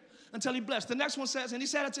here until he blessed. The next one says, and he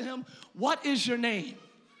said unto him, what is your name?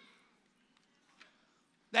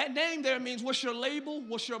 That name there means what's your label,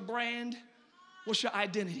 what's your brand, what's your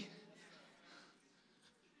identity?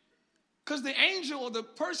 Because the angel or the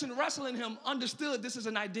person wrestling him understood this is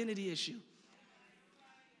an identity issue.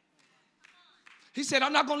 He said,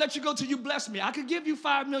 I'm not going to let you go till you bless me. I could give you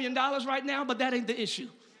 $5 million right now, but that ain't the issue.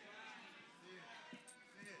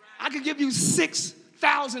 I could give you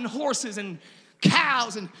 6,000 horses and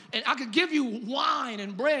cows, and I could give you wine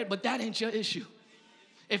and bread, but that ain't your issue.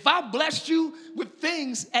 If I blessed you with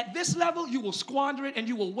things at this level, you will squander it and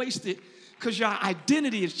you will waste it because your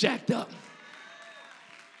identity is jacked up.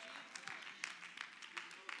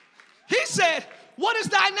 He said, what is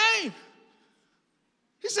thy name?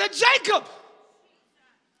 He said, Jacob.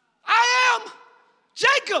 I am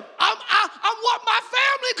Jacob. I'm what my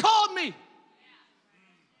family called me.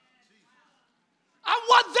 I'm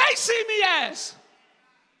what they see me as.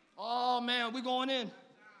 Oh, man, we're going in.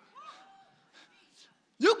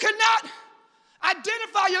 You cannot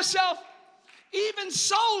identify yourself even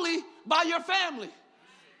solely by your family.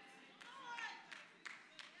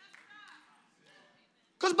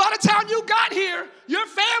 Because by the time you got here, your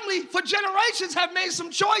family for generations have made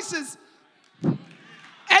some choices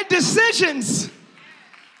and decisions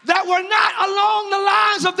that were not along the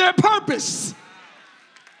lines of their purpose.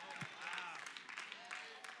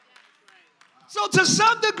 So to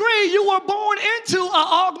some degree, you were born into an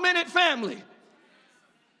augmented family.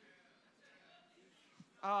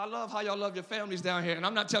 I love how y'all love your families down here, and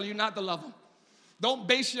I'm not telling you not to love them. Don't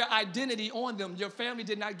base your identity on them. Your family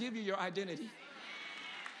did not give you your identity.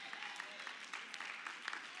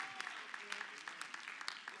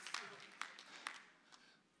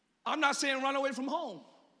 I'm not saying run away from home.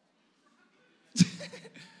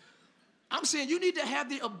 I'm saying you need to have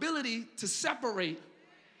the ability to separate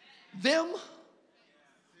them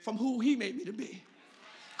from who he made me to be.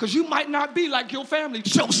 Because you might not be like your family,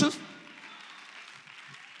 Joseph.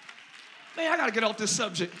 Man, I got to get off this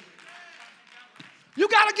subject. You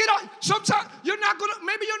got to get off. Sometimes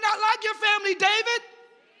maybe you're not like your family, David.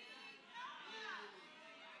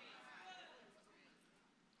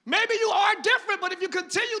 Maybe you are different, but if you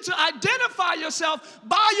continue to identify yourself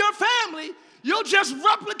by your family, you'll just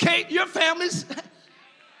replicate your family's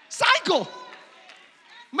cycle.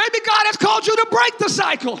 Maybe God has called you to break the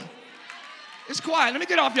cycle. It's quiet. Let me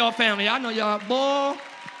get off y'all family. I know y'all, boy.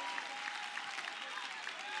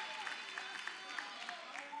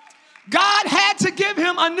 God had to give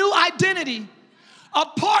him a new identity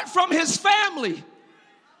apart from his family.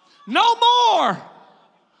 No more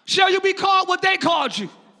shall you be called what they called you.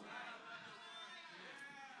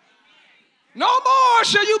 No more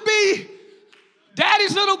shall you be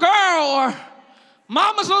daddy's little girl or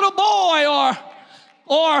mama's little boy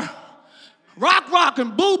or rock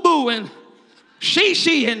and boo-boo and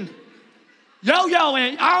she and yo-yo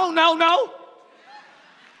and I don't know, no.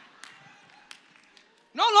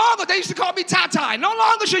 No longer, they used to call me Tata. No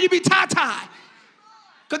longer should you be Tata.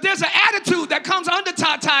 Because there's an attitude that comes under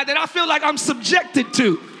Tata that I feel like I'm subjected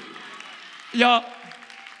to. Y'all.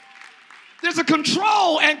 There's a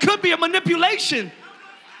control and could be a manipulation.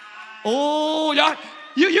 Oh, y'all,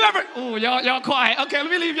 you ever, oh, y'all quiet. Okay, let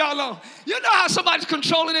me leave y'all alone. You know how somebody's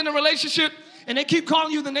controlling in a relationship and they keep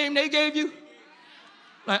calling you the name they gave you?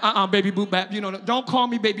 Like, baby boot back. You know, don't call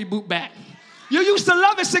me baby boot back. You used to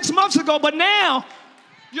love it 6 months ago, but now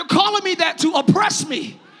you're calling me that to oppress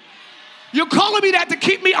me. You're calling me that to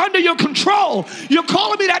keep me under your control. You're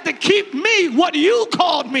calling me that to keep me what you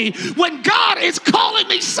called me, when God is calling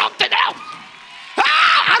me something else.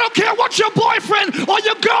 I don't care what your boyfriend or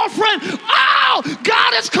your girlfriend. Oh,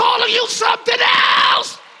 God is calling you something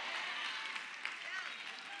else.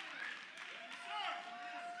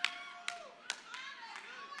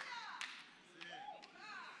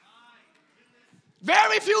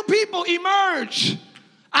 Very few people emerge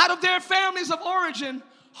out of their families of origin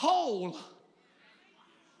whole.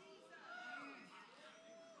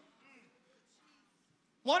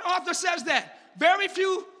 One author says that very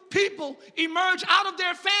few people emerge out of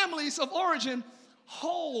their families of origin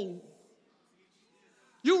whole.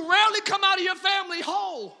 You rarely come out of your family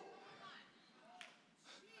whole.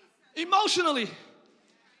 Emotionally,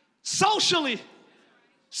 socially,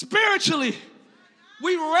 spiritually,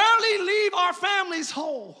 we rarely leave our families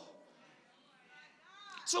whole.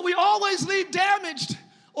 So we always leave damaged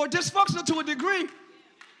or dysfunctional to a degree,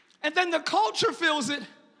 and then the culture feels it,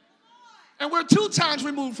 and we're 2 times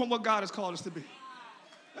removed from what God has called us to be.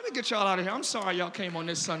 Let me get y'all out of here. I'm sorry y'all came on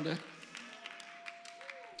this Sunday.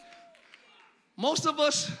 Most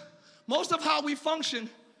of how we function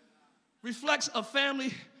reflects a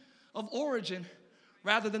family of origin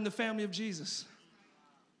rather than the family of Jesus.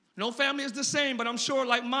 No family is the same, but I'm sure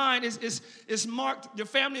like mine is marked, your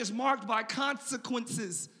family is marked by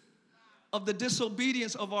consequences of the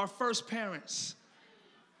disobedience of our first parents,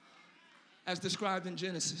 as described in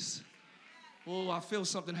Genesis. Oh, I feel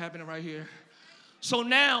something happening right here. So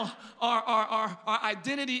now our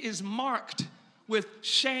identity is marked with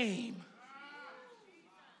shame,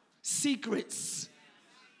 secrets,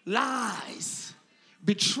 lies,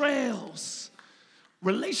 betrayals,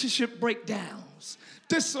 relationship breakdowns,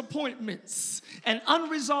 disappointments, and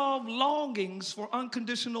unresolved longings for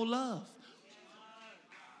unconditional love.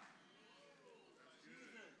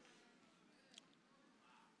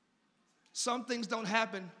 Some things don't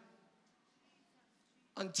happen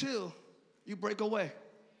until you break away.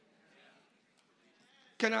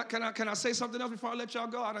 Can I say something else before I let y'all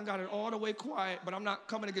go? I done got it all the way quiet, but I'm not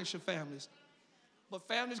coming against your families. But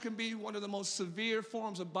families can be one of the most severe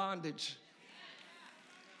forms of bondage.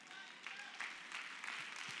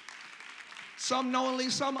 Some knowingly,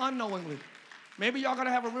 some unknowingly. Maybe y'all gotta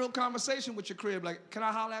have a real conversation with your crib. Like, can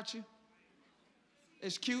I holler at you?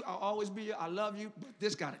 It's cute, I'll always be here, I love you, but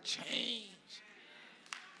this gotta change.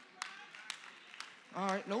 All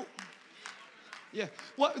right, nope. Yeah,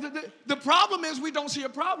 well, the problem is we don't see a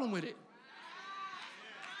problem with it.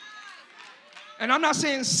 And I'm not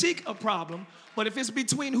saying seek a problem, but if it's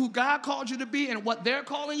between who God called you to be and what they're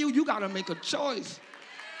calling you, you gotta make a choice.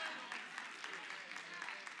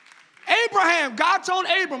 Abraham, God told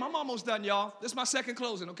Abram, I'm almost done, y'all. This is my second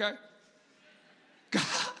closing, okay?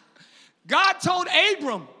 God told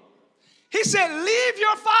Abram, he said, leave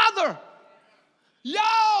your father.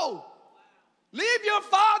 Leave your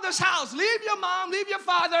father's house. Leave your mom, leave your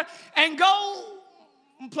father, and go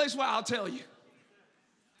a place where I'll tell you.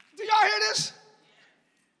 Do y'all hear this?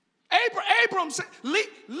 Abram said, leave.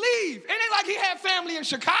 It ain't like he had family in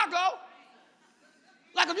Chicago.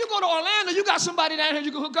 Like if you go to Orlando, you got somebody down here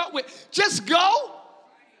you can hook up with. Just go.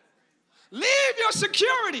 Leave your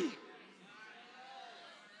security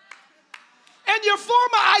and your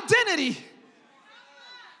former identity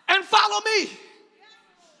and follow me.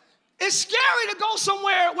 It's scary to go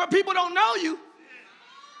somewhere where people don't know you.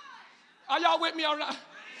 Are y'all with me or not?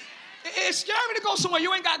 It's scary to go somewhere.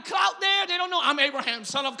 You ain't got clout there. They don't know. I'm Abraham,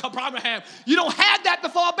 son of Abraham. You don't have that to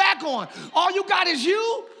fall back on. All you got is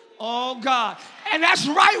you. Oh, God. And that's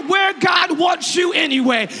right where God wants you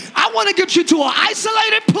anyway. I want to get you to an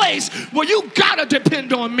isolated place where you got to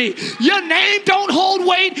depend on me. Your name don't hold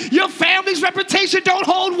weight. Your family's reputation don't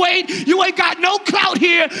hold weight. You ain't got no clout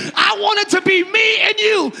here. I want it to be me and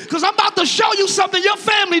you because I'm about to show you something your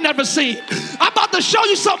family never seen. I'm about to show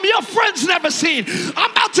you something your friends never seen.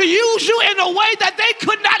 I'm about to use you in a way that they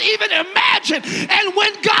could not even imagine. And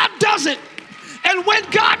when God does it,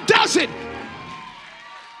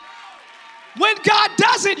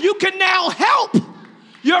 you can now help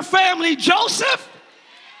your family. Joseph,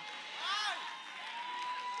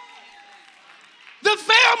 the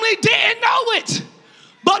family didn't know it,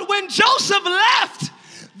 but when Joseph left,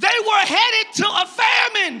 they were headed to a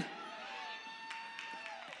famine.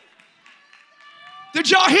 Did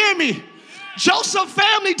y'all hear me? Joseph's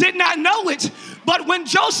family did not know it, but when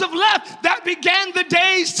Joseph left, that began the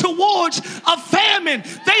days towards a famine.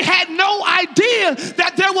 They had no idea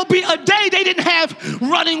that there will be a day they didn't have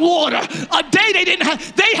running water, a day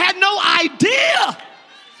they had no idea.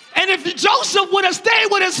 And if Joseph would have stayed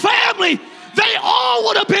with his family, they all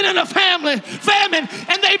would have been in a famine,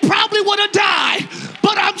 and they probably would have died.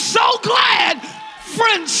 But I'm so glad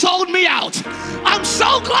friends sold me out. I'm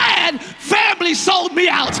so glad family sold me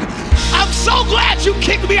out. I'm so glad you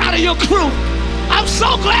kicked me out of your crew. I'm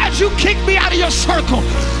so glad you kicked me out of your circle.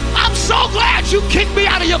 I'm so glad you kicked me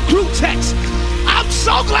out of your group text. I'm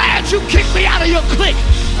so glad you kicked me out of your clique.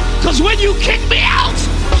 Because when you kicked me out,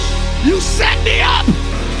 you set me up.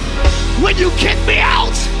 When you kicked me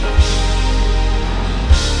out,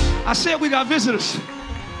 I said we got visitors.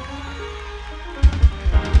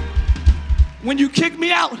 When you kicked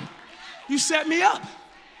me out, you set me up.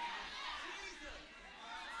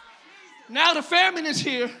 Now the famine is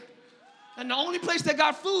here, and the only place that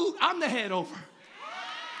got food, I'm the head over.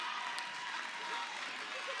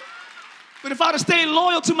 But if I'd have stayed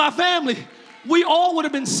loyal to my family, we all would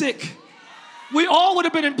have been sick. We all would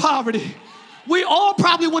have been in poverty. We all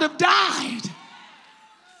probably would have died.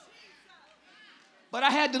 But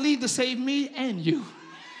I had to leave to save me and you.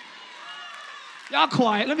 Y'all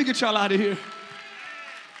quiet. Let me get y'all out of here.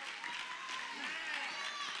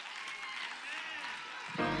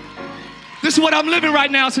 This is what I'm living right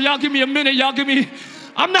now, so y'all give me a minute.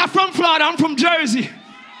 I'm not from Florida, I'm from Jersey.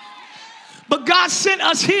 But God sent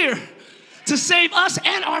us here to save us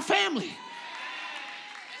and our family.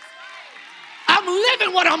 I'm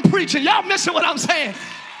living what I'm preaching. Y'all missing what I'm saying.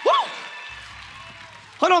 Woo!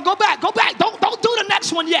 Hold on, go back. Don't do the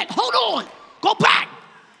next one yet. Hold on. Go back.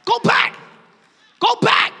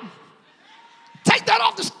 Take that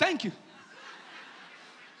off. Thank you.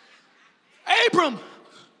 Abram,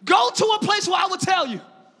 go to a place where I will tell you.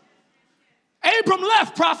 Abram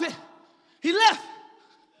left, prophet. He left.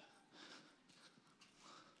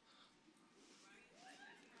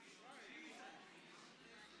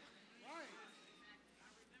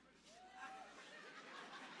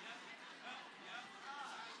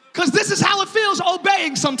 Because this is how it feels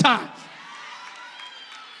obeying sometimes.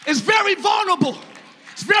 It's very vulnerable.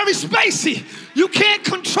 It's very spacey. You can't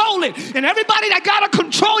control it. And everybody that got to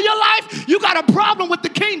control your life, you got a problem with the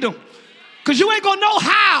kingdom. Because you ain't going to know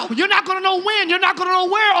how. You're not going to know when. You're not going to know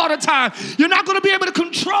where all the time. You're not going to be able to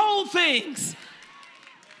control things.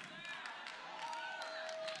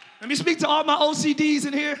 Let me speak to all my OCDs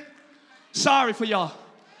in here. Sorry for y'all.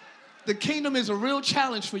 The kingdom is a real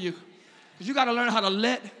challenge for you. Because you got to learn how to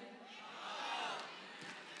let.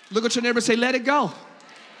 Look at your neighbor and say, let it go.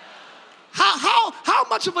 How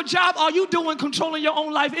much of a job are you doing controlling your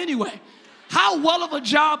own life anyway? How well of a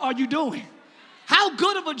job are you doing? How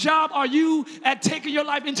good of a job are you at taking your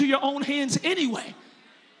life into your own hands anyway?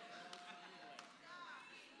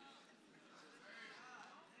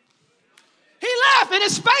 He left and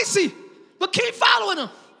it's spacey, but keep following him.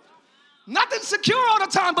 Nothing secure all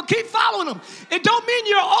the time, but keep following him. It don't mean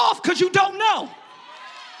you're off because you don't know.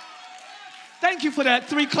 Thank you for that.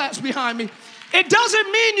 3 claps behind me. It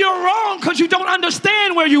doesn't mean you're wrong because you don't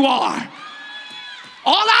understand where you are.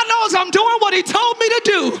 All I know is I'm doing what he told me to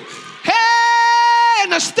do. Hey,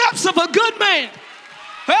 in the steps of a good man.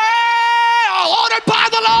 Hey, are ordered by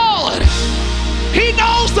the Lord. He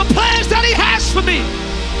knows the plans that he has for me.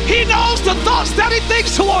 He knows the thoughts that he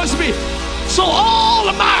thinks towards me. So all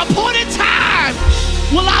of my appointed time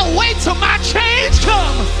will I wait till my change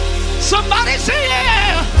come. Somebody say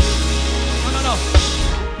yeah. No.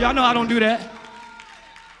 Y'all know I don't do that.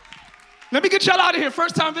 Let me get y'all out of here.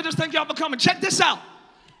 First time visitors, thank y'all for coming. Check this out.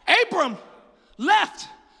 Abram left,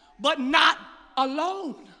 but not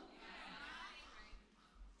alone.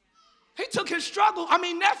 He took his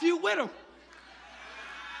nephew with him.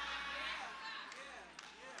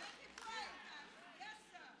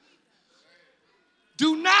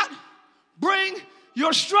 Do not bring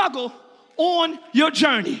your struggle on your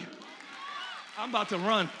journey. I'm about to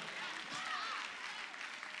run.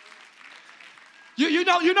 You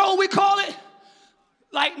know what we call it?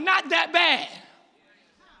 Like, not that bad.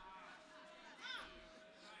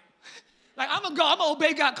 Like, I'm going to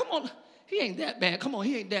obey God. Come on. He ain't that bad. Come on,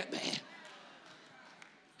 he ain't that bad.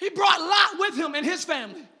 He brought Lot with him and his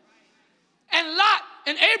family. And Lot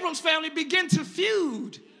and Abram's family began to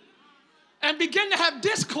feud and begin to have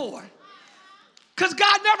discord. Because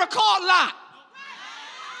God never called Lot.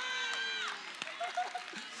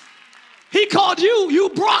 He called you. You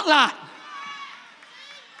brought Lot.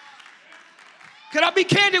 Can I be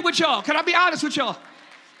candid with y'all? Can I be honest with y'all?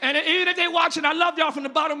 And even if they're watching, I love y'all from the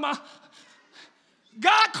bottom of my...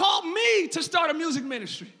 God called me to start a music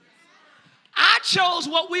ministry. I chose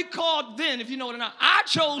what we called then, if you know what or not. I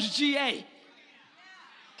chose GA.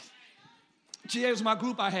 GA was my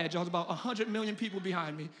group I had, y'all. It was about 100 million people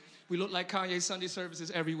behind me. We looked like Kanye's Sunday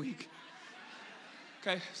services every week.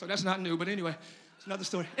 Okay, so that's not new, but anyway. It's another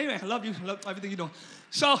story. Anyway, I love you. I love everything you're doing.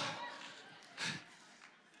 So,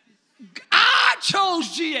 I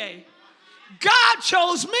chose GA. God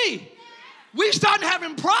chose me. We started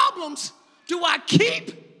having problems. Do I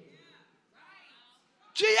keep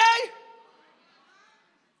GA?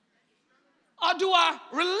 Or do I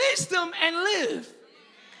release them and live?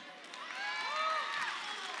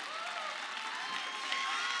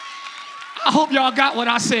 I hope y'all got what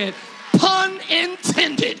I said. Pun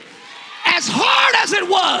intended. As hard as it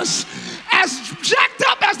was, as jacked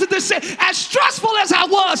up as the decision, as stressful as I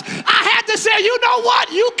was, I had to say, you know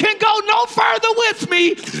what? You can go no further with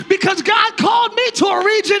me because God called me to a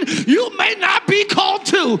region you may not be called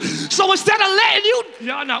to. So instead of letting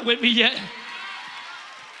y'all not with me yet.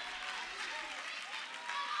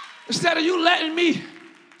 Instead of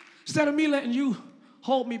me letting you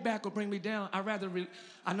hold me back or bring me down,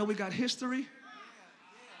 I know we got history.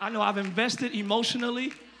 I know I've invested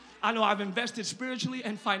emotionally. I know I've invested spiritually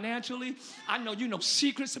and financially. I know you know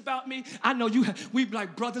secrets about me. I know we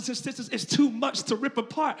like brothers and sisters. It's too much to rip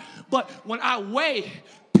apart. But when I weigh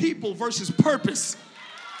people versus purpose,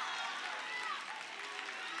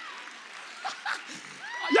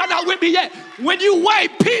 y'all not with me yet. When you weigh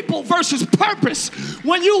people versus purpose,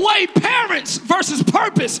 when you weigh parents versus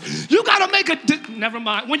purpose, you got to make never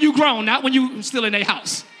mind. When you grown, not when you still in their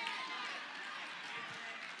house.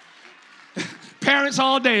 Parents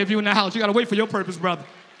all day if you're in the house. You got to wait for your purpose, brother.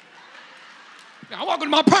 I'm walking to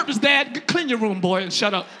my purpose, Dad. Clean your room, boy, and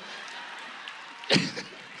shut up.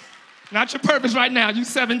 Not your purpose right now. You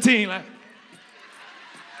 17. Like.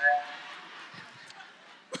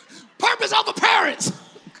 Purpose over parents.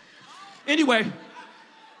 Anyway,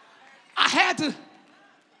 I had to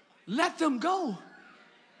let them go.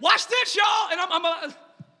 Watch this, y'all. And I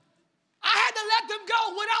had to let them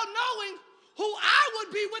go without knowing who I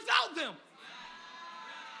would be without them.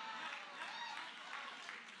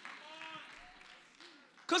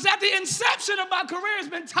 Because at the inception of my career, it's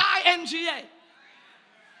been Ty and GA.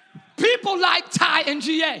 People like Ty and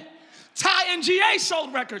GA. Ty and GA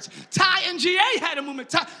sold records. Ty and GA had a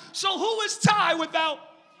movement. So who is Ty without?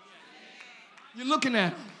 You're looking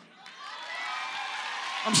at him.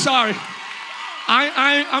 I'm sorry.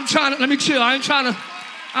 I'm trying to, let me chill. I ain't trying to, you know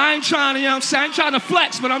what I'm saying? I ain't trying to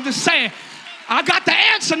flex, but I'm just saying. I got the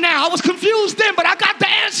answer now. I was confused then, but I got the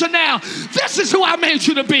answer now. This is who I made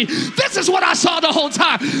you to be. This is what I saw the whole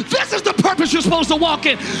time. This is the purpose you're supposed to walk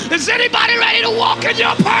in. Is anybody ready to walk in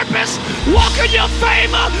your purpose? Walk in your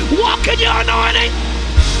favor? Walk in your anointing?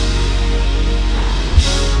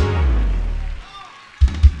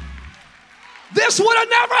 This would have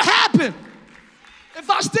never happened if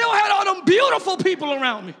I still had all them beautiful people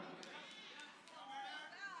around me.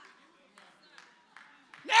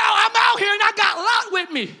 Now I'm out here and I got Lot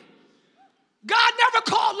with me. God never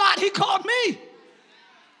called Lot, he called me.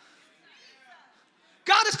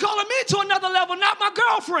 God is calling me to another level, not my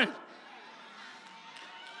girlfriend.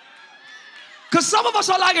 Because some of us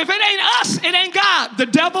are like, if it ain't us, it ain't God. The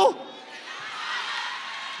devil.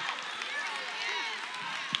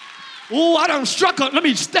 Ooh, I done struck a, let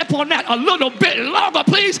me step on that a little bit longer,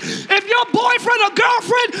 please. If your boyfriend or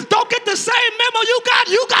girlfriend don't get the same memo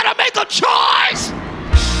you got to make a choice.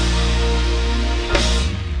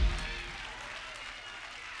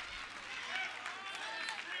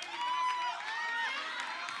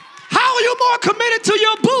 How are you more committed to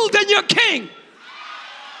your boo than your king?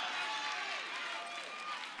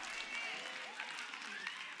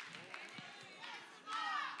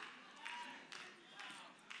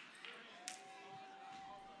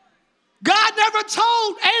 God never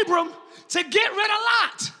told Abram to get rid of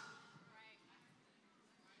Lot.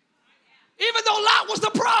 Even though Lot was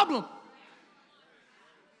the problem.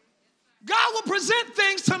 God will present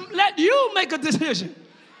things to let you make a decision.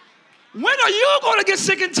 When are you going to get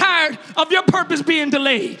sick and tired of your purpose being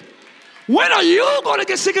delayed? When are you going to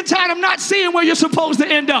get sick and tired of not seeing where you're supposed to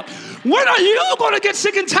end up? When are you going to get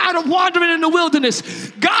sick and tired of wandering in the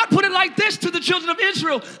wilderness? God put it like this to the children of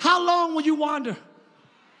Israel. How long will you wander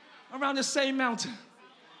around the same mountain?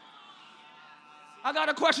 I got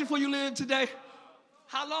a question for you, Liv, today.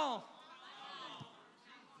 How long?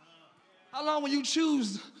 How long will you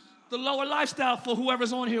choose the lower lifestyle for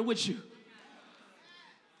whoever's on here with you?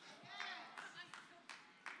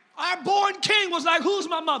 Our born king was like, who's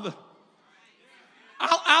my mother?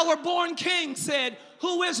 Our born king said,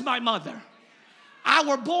 who is my mother?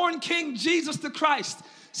 Our born king, Jesus the Christ,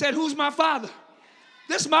 said, who's my father?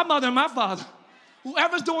 This is my mother and my father.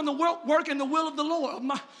 Whoever's doing the work in the will of the Lord,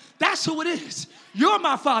 that's who it is. You're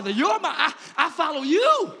my father. I follow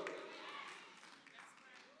you.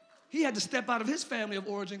 He had to step out of his family of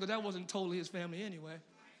origin because that wasn't totally his family anyway.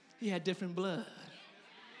 He had different blood.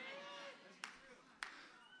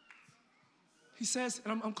 he says,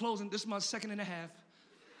 and I'm closing. This is my second and a half.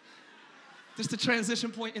 This is the transition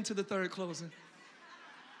point into the third closing.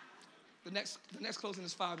 The next closing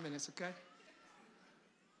is 5 minutes, okay?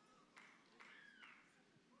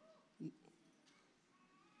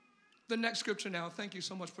 The next scripture now. Thank you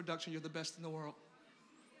so much, production. You're the best in the world.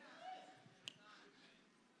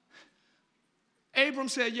 Abram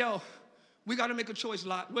said, yo, we got to make a choice,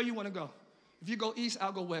 Lot. Where you want to go? If you go east,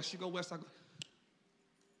 I'll go west. You go west, I'll go.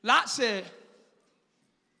 Lot said,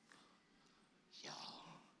 yo,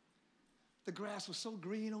 the grass was so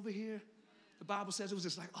green over here. The Bible says it was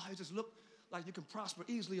just like, oh, it just looked like you can prosper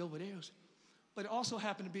easily over there. But it also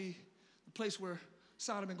happened to be the place where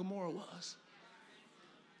Sodom and Gomorrah was.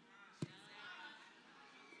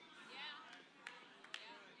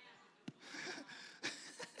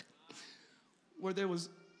 Where there was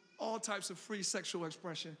all types of free sexual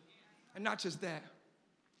expression. And not just that,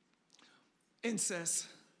 incest,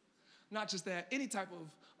 not just that, any type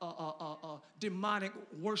of demonic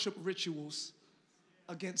worship rituals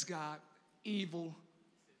against God, evil,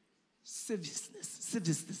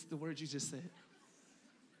 civiousness, the word you just said.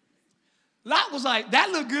 Lot was like, that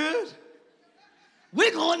look good.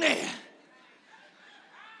 We're going there.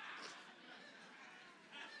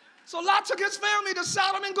 So Lot took his family to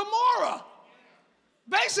Sodom and Gomorrah.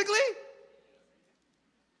 Basically,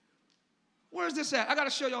 where's this at? I got to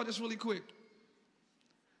show y'all this really quick.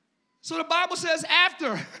 So the Bible says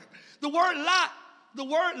after the word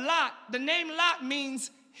Lot, the name Lot means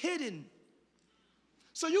hidden.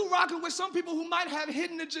 So you rocking with some people who might have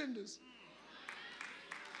hidden agendas.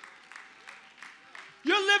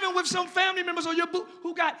 You're living with some family members or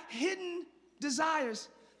who got hidden desires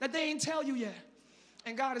that they ain't tell you yet.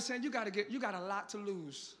 And God is saying you got a lot to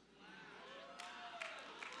lose.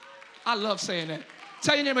 I love saying that.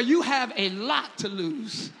 Tell your neighbor, you have a lot to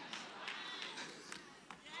lose.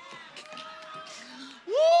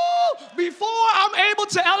 Woo! Before I'm able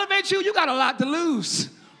to elevate you, you got a lot to lose.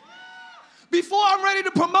 Before I'm ready to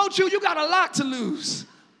promote you, you got a lot to lose.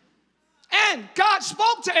 And God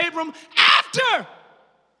spoke to Abram after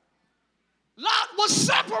Lot was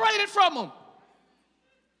separated from him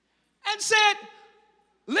and said,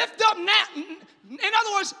 lift up now. In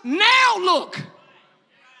other words, now look.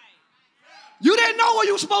 You didn't know where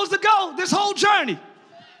you were supposed to go this whole journey.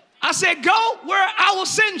 I said, go where I will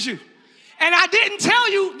send you. And I didn't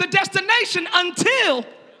tell you the destination until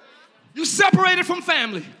you separated from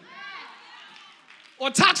family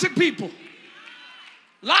or toxic people.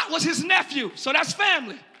 Lot was his nephew, so that's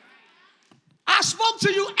family. I spoke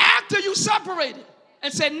to you after you separated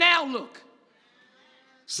and said, now look.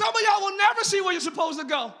 Some of y'all will never see where you're supposed to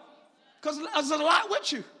go because there's a lot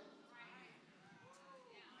with you.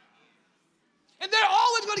 And they're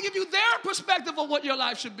always going to give you their perspective of what your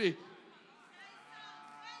life should be.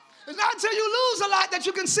 It's not until you lose a lot that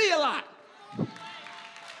you can see a lot.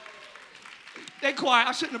 They quiet.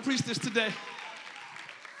 I shouldn't have preached this today.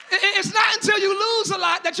 It's not until you lose a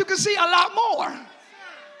lot that you can see a lot more.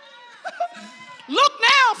 Look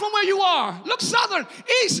now from where you are. Look southern,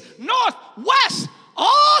 east, north, west.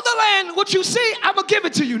 All the land, what you see, I'm going to give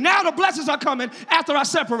it to you. Now the blessings are coming after I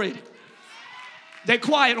separated. They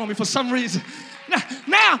quiet on me for some reason.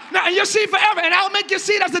 Now, and your seed forever, and I'll make your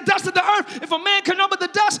seed as the dust of the earth. If a man can number the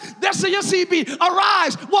dust, that's your seed be.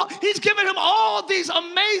 Arise. Well, he's giving him all these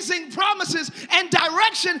amazing promises and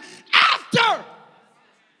direction after.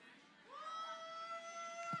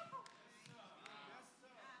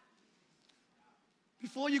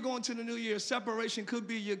 Before you go into the new year, separation could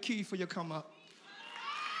be your key for your come up.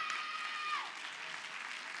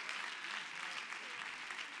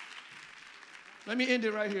 Let me end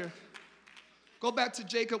it right here. Go back to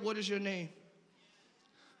Jacob. What is your name?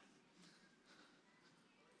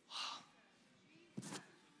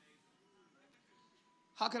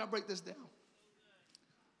 How can I break this down?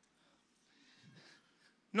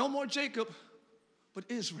 No more Jacob, but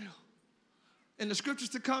Israel. In the scriptures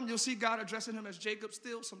to come, you'll see God addressing him as Jacob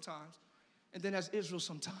still sometimes, and then as Israel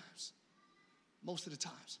sometimes, most of the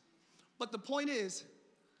times. But the point is,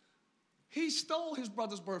 he stole his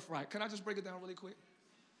brother's birthright. Can I just break it down really quick?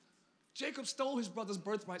 Jacob stole his brother's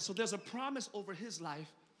birthright, so there's a promise over his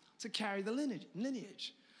life to carry the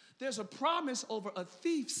lineage. There's a promise over a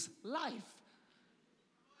thief's life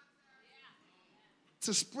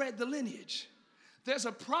to spread the lineage. There's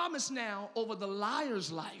a promise now over the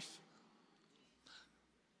liar's life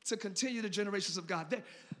to continue the generations of God.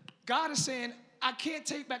 God is saying, I can't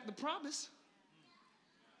take back the promise,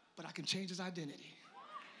 but I can change his identity.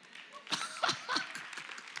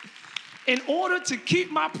 In order to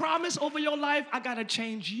keep my promise over your life, I got to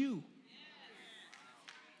change you.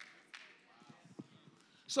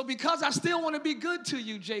 So because I still want to be good to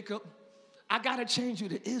you, Jacob, I got to change you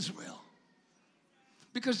to Israel.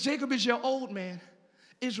 Because Jacob is your old man.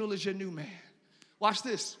 Israel is your new man. Watch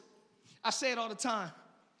this. I say it all the time.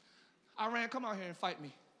 Iran, come out here and fight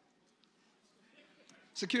me.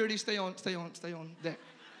 Security, stay on deck.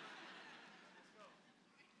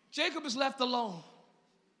 Jacob is left alone.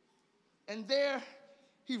 And there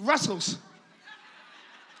he wrestles.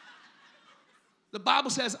 The Bible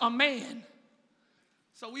says a man.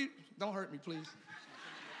 So don't hurt me, please.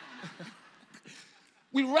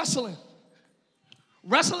 We wrestling.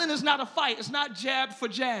 Wrestling is not a fight. It's not jab for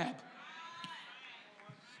jab.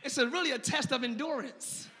 It's really a test of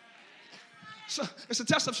endurance. So it's a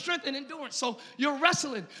test of strength and endurance. So you're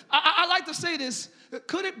wrestling. I like to say this.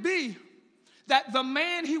 Could it be that the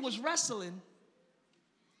man he was wrestling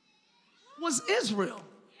was Israel?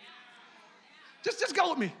 Just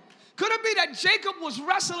go with me. Could it be that Jacob was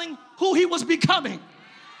wrestling who he was becoming?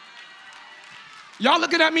 Y'all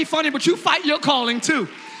looking at me funny, but you fight your calling too.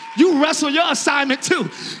 You wrestle your assignment too.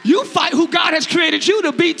 You fight who God has created you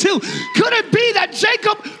to be too. Could it be that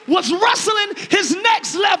Jacob was wrestling his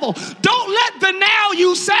next level? Don't let the now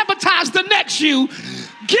you sabotage the next you.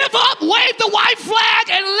 Give up, wave the white flag,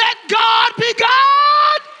 and let God be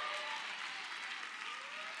God.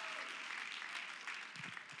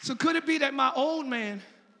 So could it be that my old man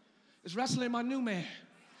is wrestling my new man?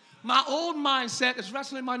 My old mindset is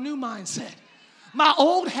wrestling my new mindset. My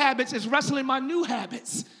old habits is wrestling my new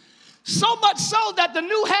habits. So much so that the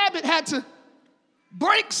new habit had to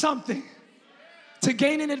break something to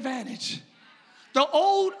gain an advantage. The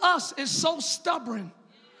old us is so stubborn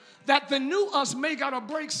that the new us may gotta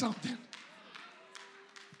break something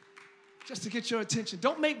just to get your attention.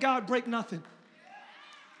 Don't make God break nothing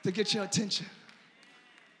to get your attention.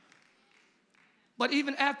 But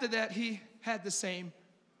even after that, he had the same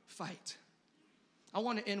fight. I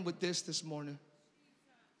want to end with this morning.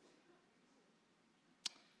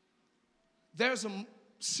 There's a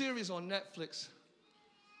series on Netflix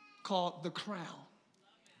called The Crown.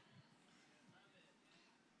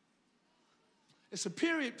 It's a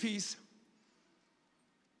period piece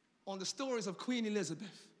on the stories of Queen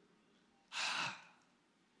Elizabeth.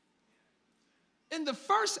 In the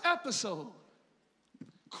first episode,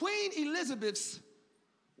 Queen Elizabeth's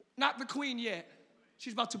not the queen yet.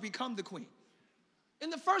 She's about to become the queen. In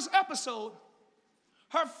the first episode,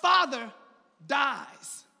 her father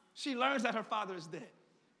dies. She learns that her father is dead.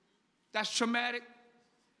 That's traumatic.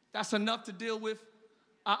 That's enough to deal with.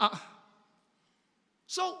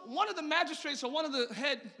 So one of the magistrates, or one of the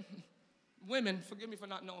head women, forgive me for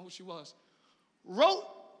not knowing who she was, wrote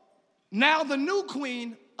now the new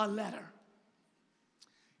queen a letter.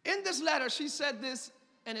 In this letter, she said this,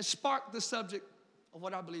 and it sparked the subject of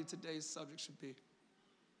what I believe today's subject should be.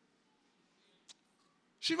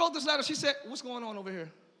 She wrote this letter. She said, what's going on over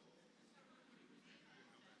here?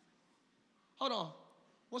 Hold on.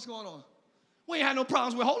 What's going on? We ain't had no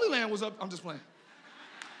problems with Holy Land was up. I'm just playing.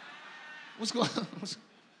 What's going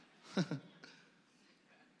on?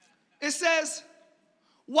 It says,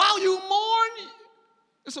 while you mourn,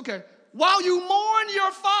 it's okay. While you mourn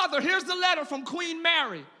your father, here's the letter from Queen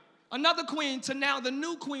Mary, another queen, to now the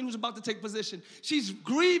new queen who's about to take position. She's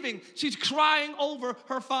grieving. She's crying over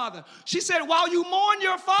her father. She said, while you mourn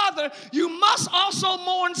your father, you must also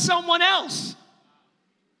mourn someone else.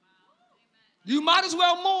 You might as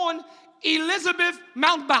well mourn Elizabeth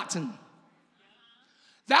Mountbatten.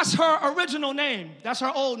 That's her original name. That's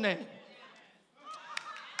her old name.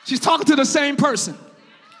 She's talking to the same person.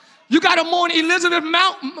 You got to mourn Elizabeth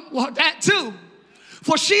well, that too.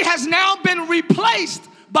 For she has now been replaced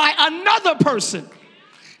by another person,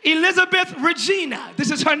 Elizabeth Regina.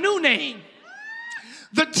 This is her new name.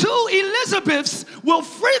 The two Elizabeths will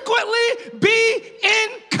frequently be in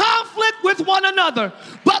conflict with one another.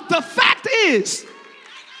 But the fact is,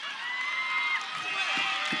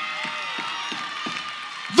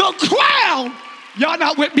 the crown, y'all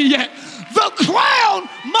not with me yet, the crown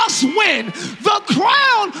must win. The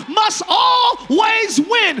crown must always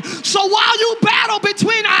win. So while you battle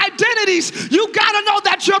between identities, you got to know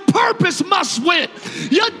that your purpose must win.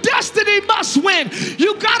 Your destiny must win.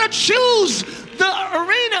 You got to choose the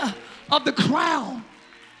arena of the crown.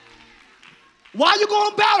 While you're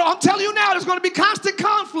going to battle, I'm telling you now, there's going to be constant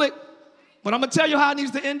conflict. But I'm going to tell you how it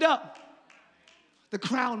needs to end up. The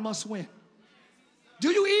crown must win. Do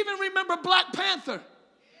you even remember Black Panther?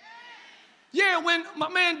 Yeah, when my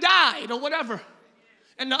man died or whatever,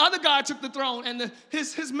 and the other guy took the throne, and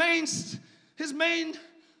his main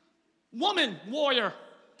woman warrior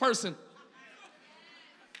person,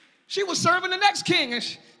 she was serving the next king,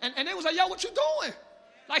 and they was like, yo, what you doing?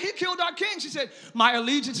 Like he killed our king. She said, my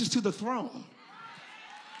allegiance is to the throne.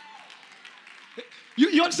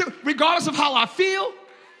 You understand? Regardless of how I feel,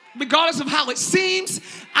 regardless of how it seems,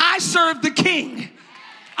 I serve the king.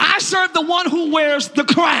 I serve the one who wears the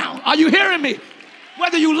crown. Are you hearing me?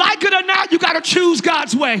 Whether you like it or not, you got to choose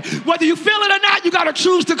God's way. Whether you feel it or not, you got to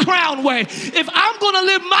choose the crown way. If I'm going to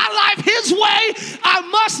live my life his way, I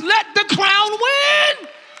must let the crown win.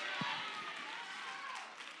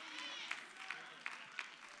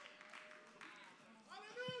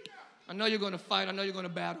 I know you're going to fight. I know you're going to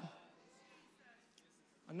battle.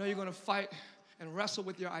 I know you're going to fight and wrestle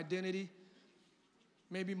with your identity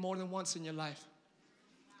maybe more than once in your life.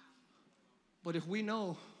 But if we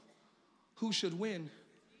know who should win,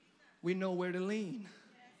 we know where to lean.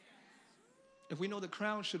 If we know the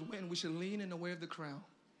crown should win, we should lean in the way of the crown.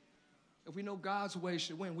 If we know God's way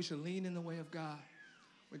should win, we should lean in the way of God,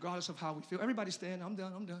 regardless of how we feel. Everybody stand. I'm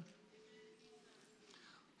done.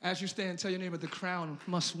 As you stand, tell your neighbor, the crown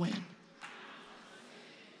must win.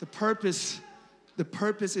 The purpose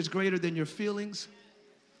is greater than your feelings.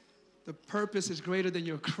 The purpose is greater than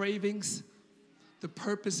your cravings. The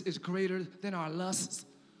purpose is greater than our lusts.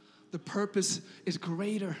 The purpose is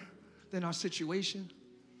greater than our situation.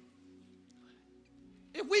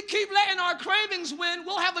 If we keep letting our cravings win,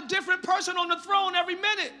 we'll have a different person on the throne every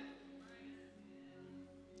minute.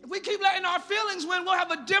 If we keep letting our feelings win, we'll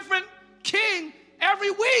have a different king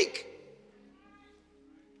every week.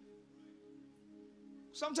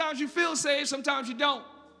 Sometimes you feel saved, sometimes you don't.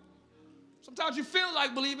 Sometimes you feel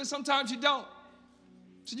like believing, sometimes you don't.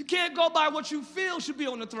 So you can't go by what you feel should be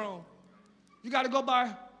on the throne. You got to go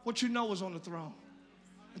by what you know is on the throne.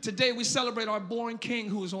 And today we celebrate our born king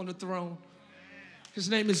who is on the throne. His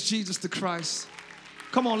name is Jesus the Christ.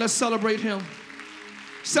 Come on, let's celebrate him.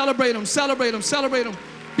 Celebrate him, celebrate him, celebrate him.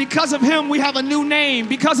 Because of him, we have a new name.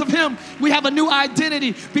 Because of him, we have a new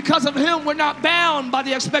identity. Because of him, we're not bound by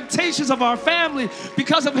the expectations of our family.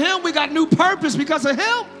 Because of him, we got new purpose. Because of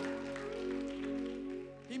him,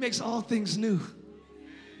 he makes all things new.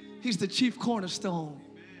 He's the chief cornerstone.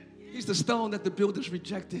 He's the stone that the builders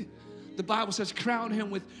rejected. The Bible says, crown him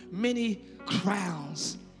with many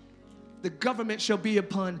crowns. The government shall be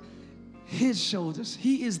upon his shoulders.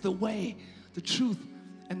 He is the way, the truth,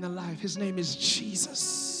 and the life. His name is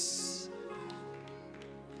Jesus.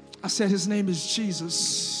 I said his name is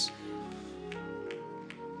Jesus.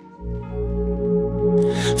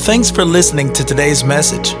 Thanks for listening to today's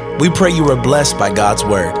message. We pray you were blessed by God's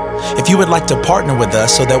word. If you would like to partner with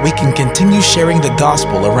us so that we can continue sharing the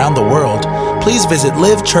gospel around the world, please visit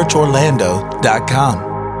livechurchorlando.com.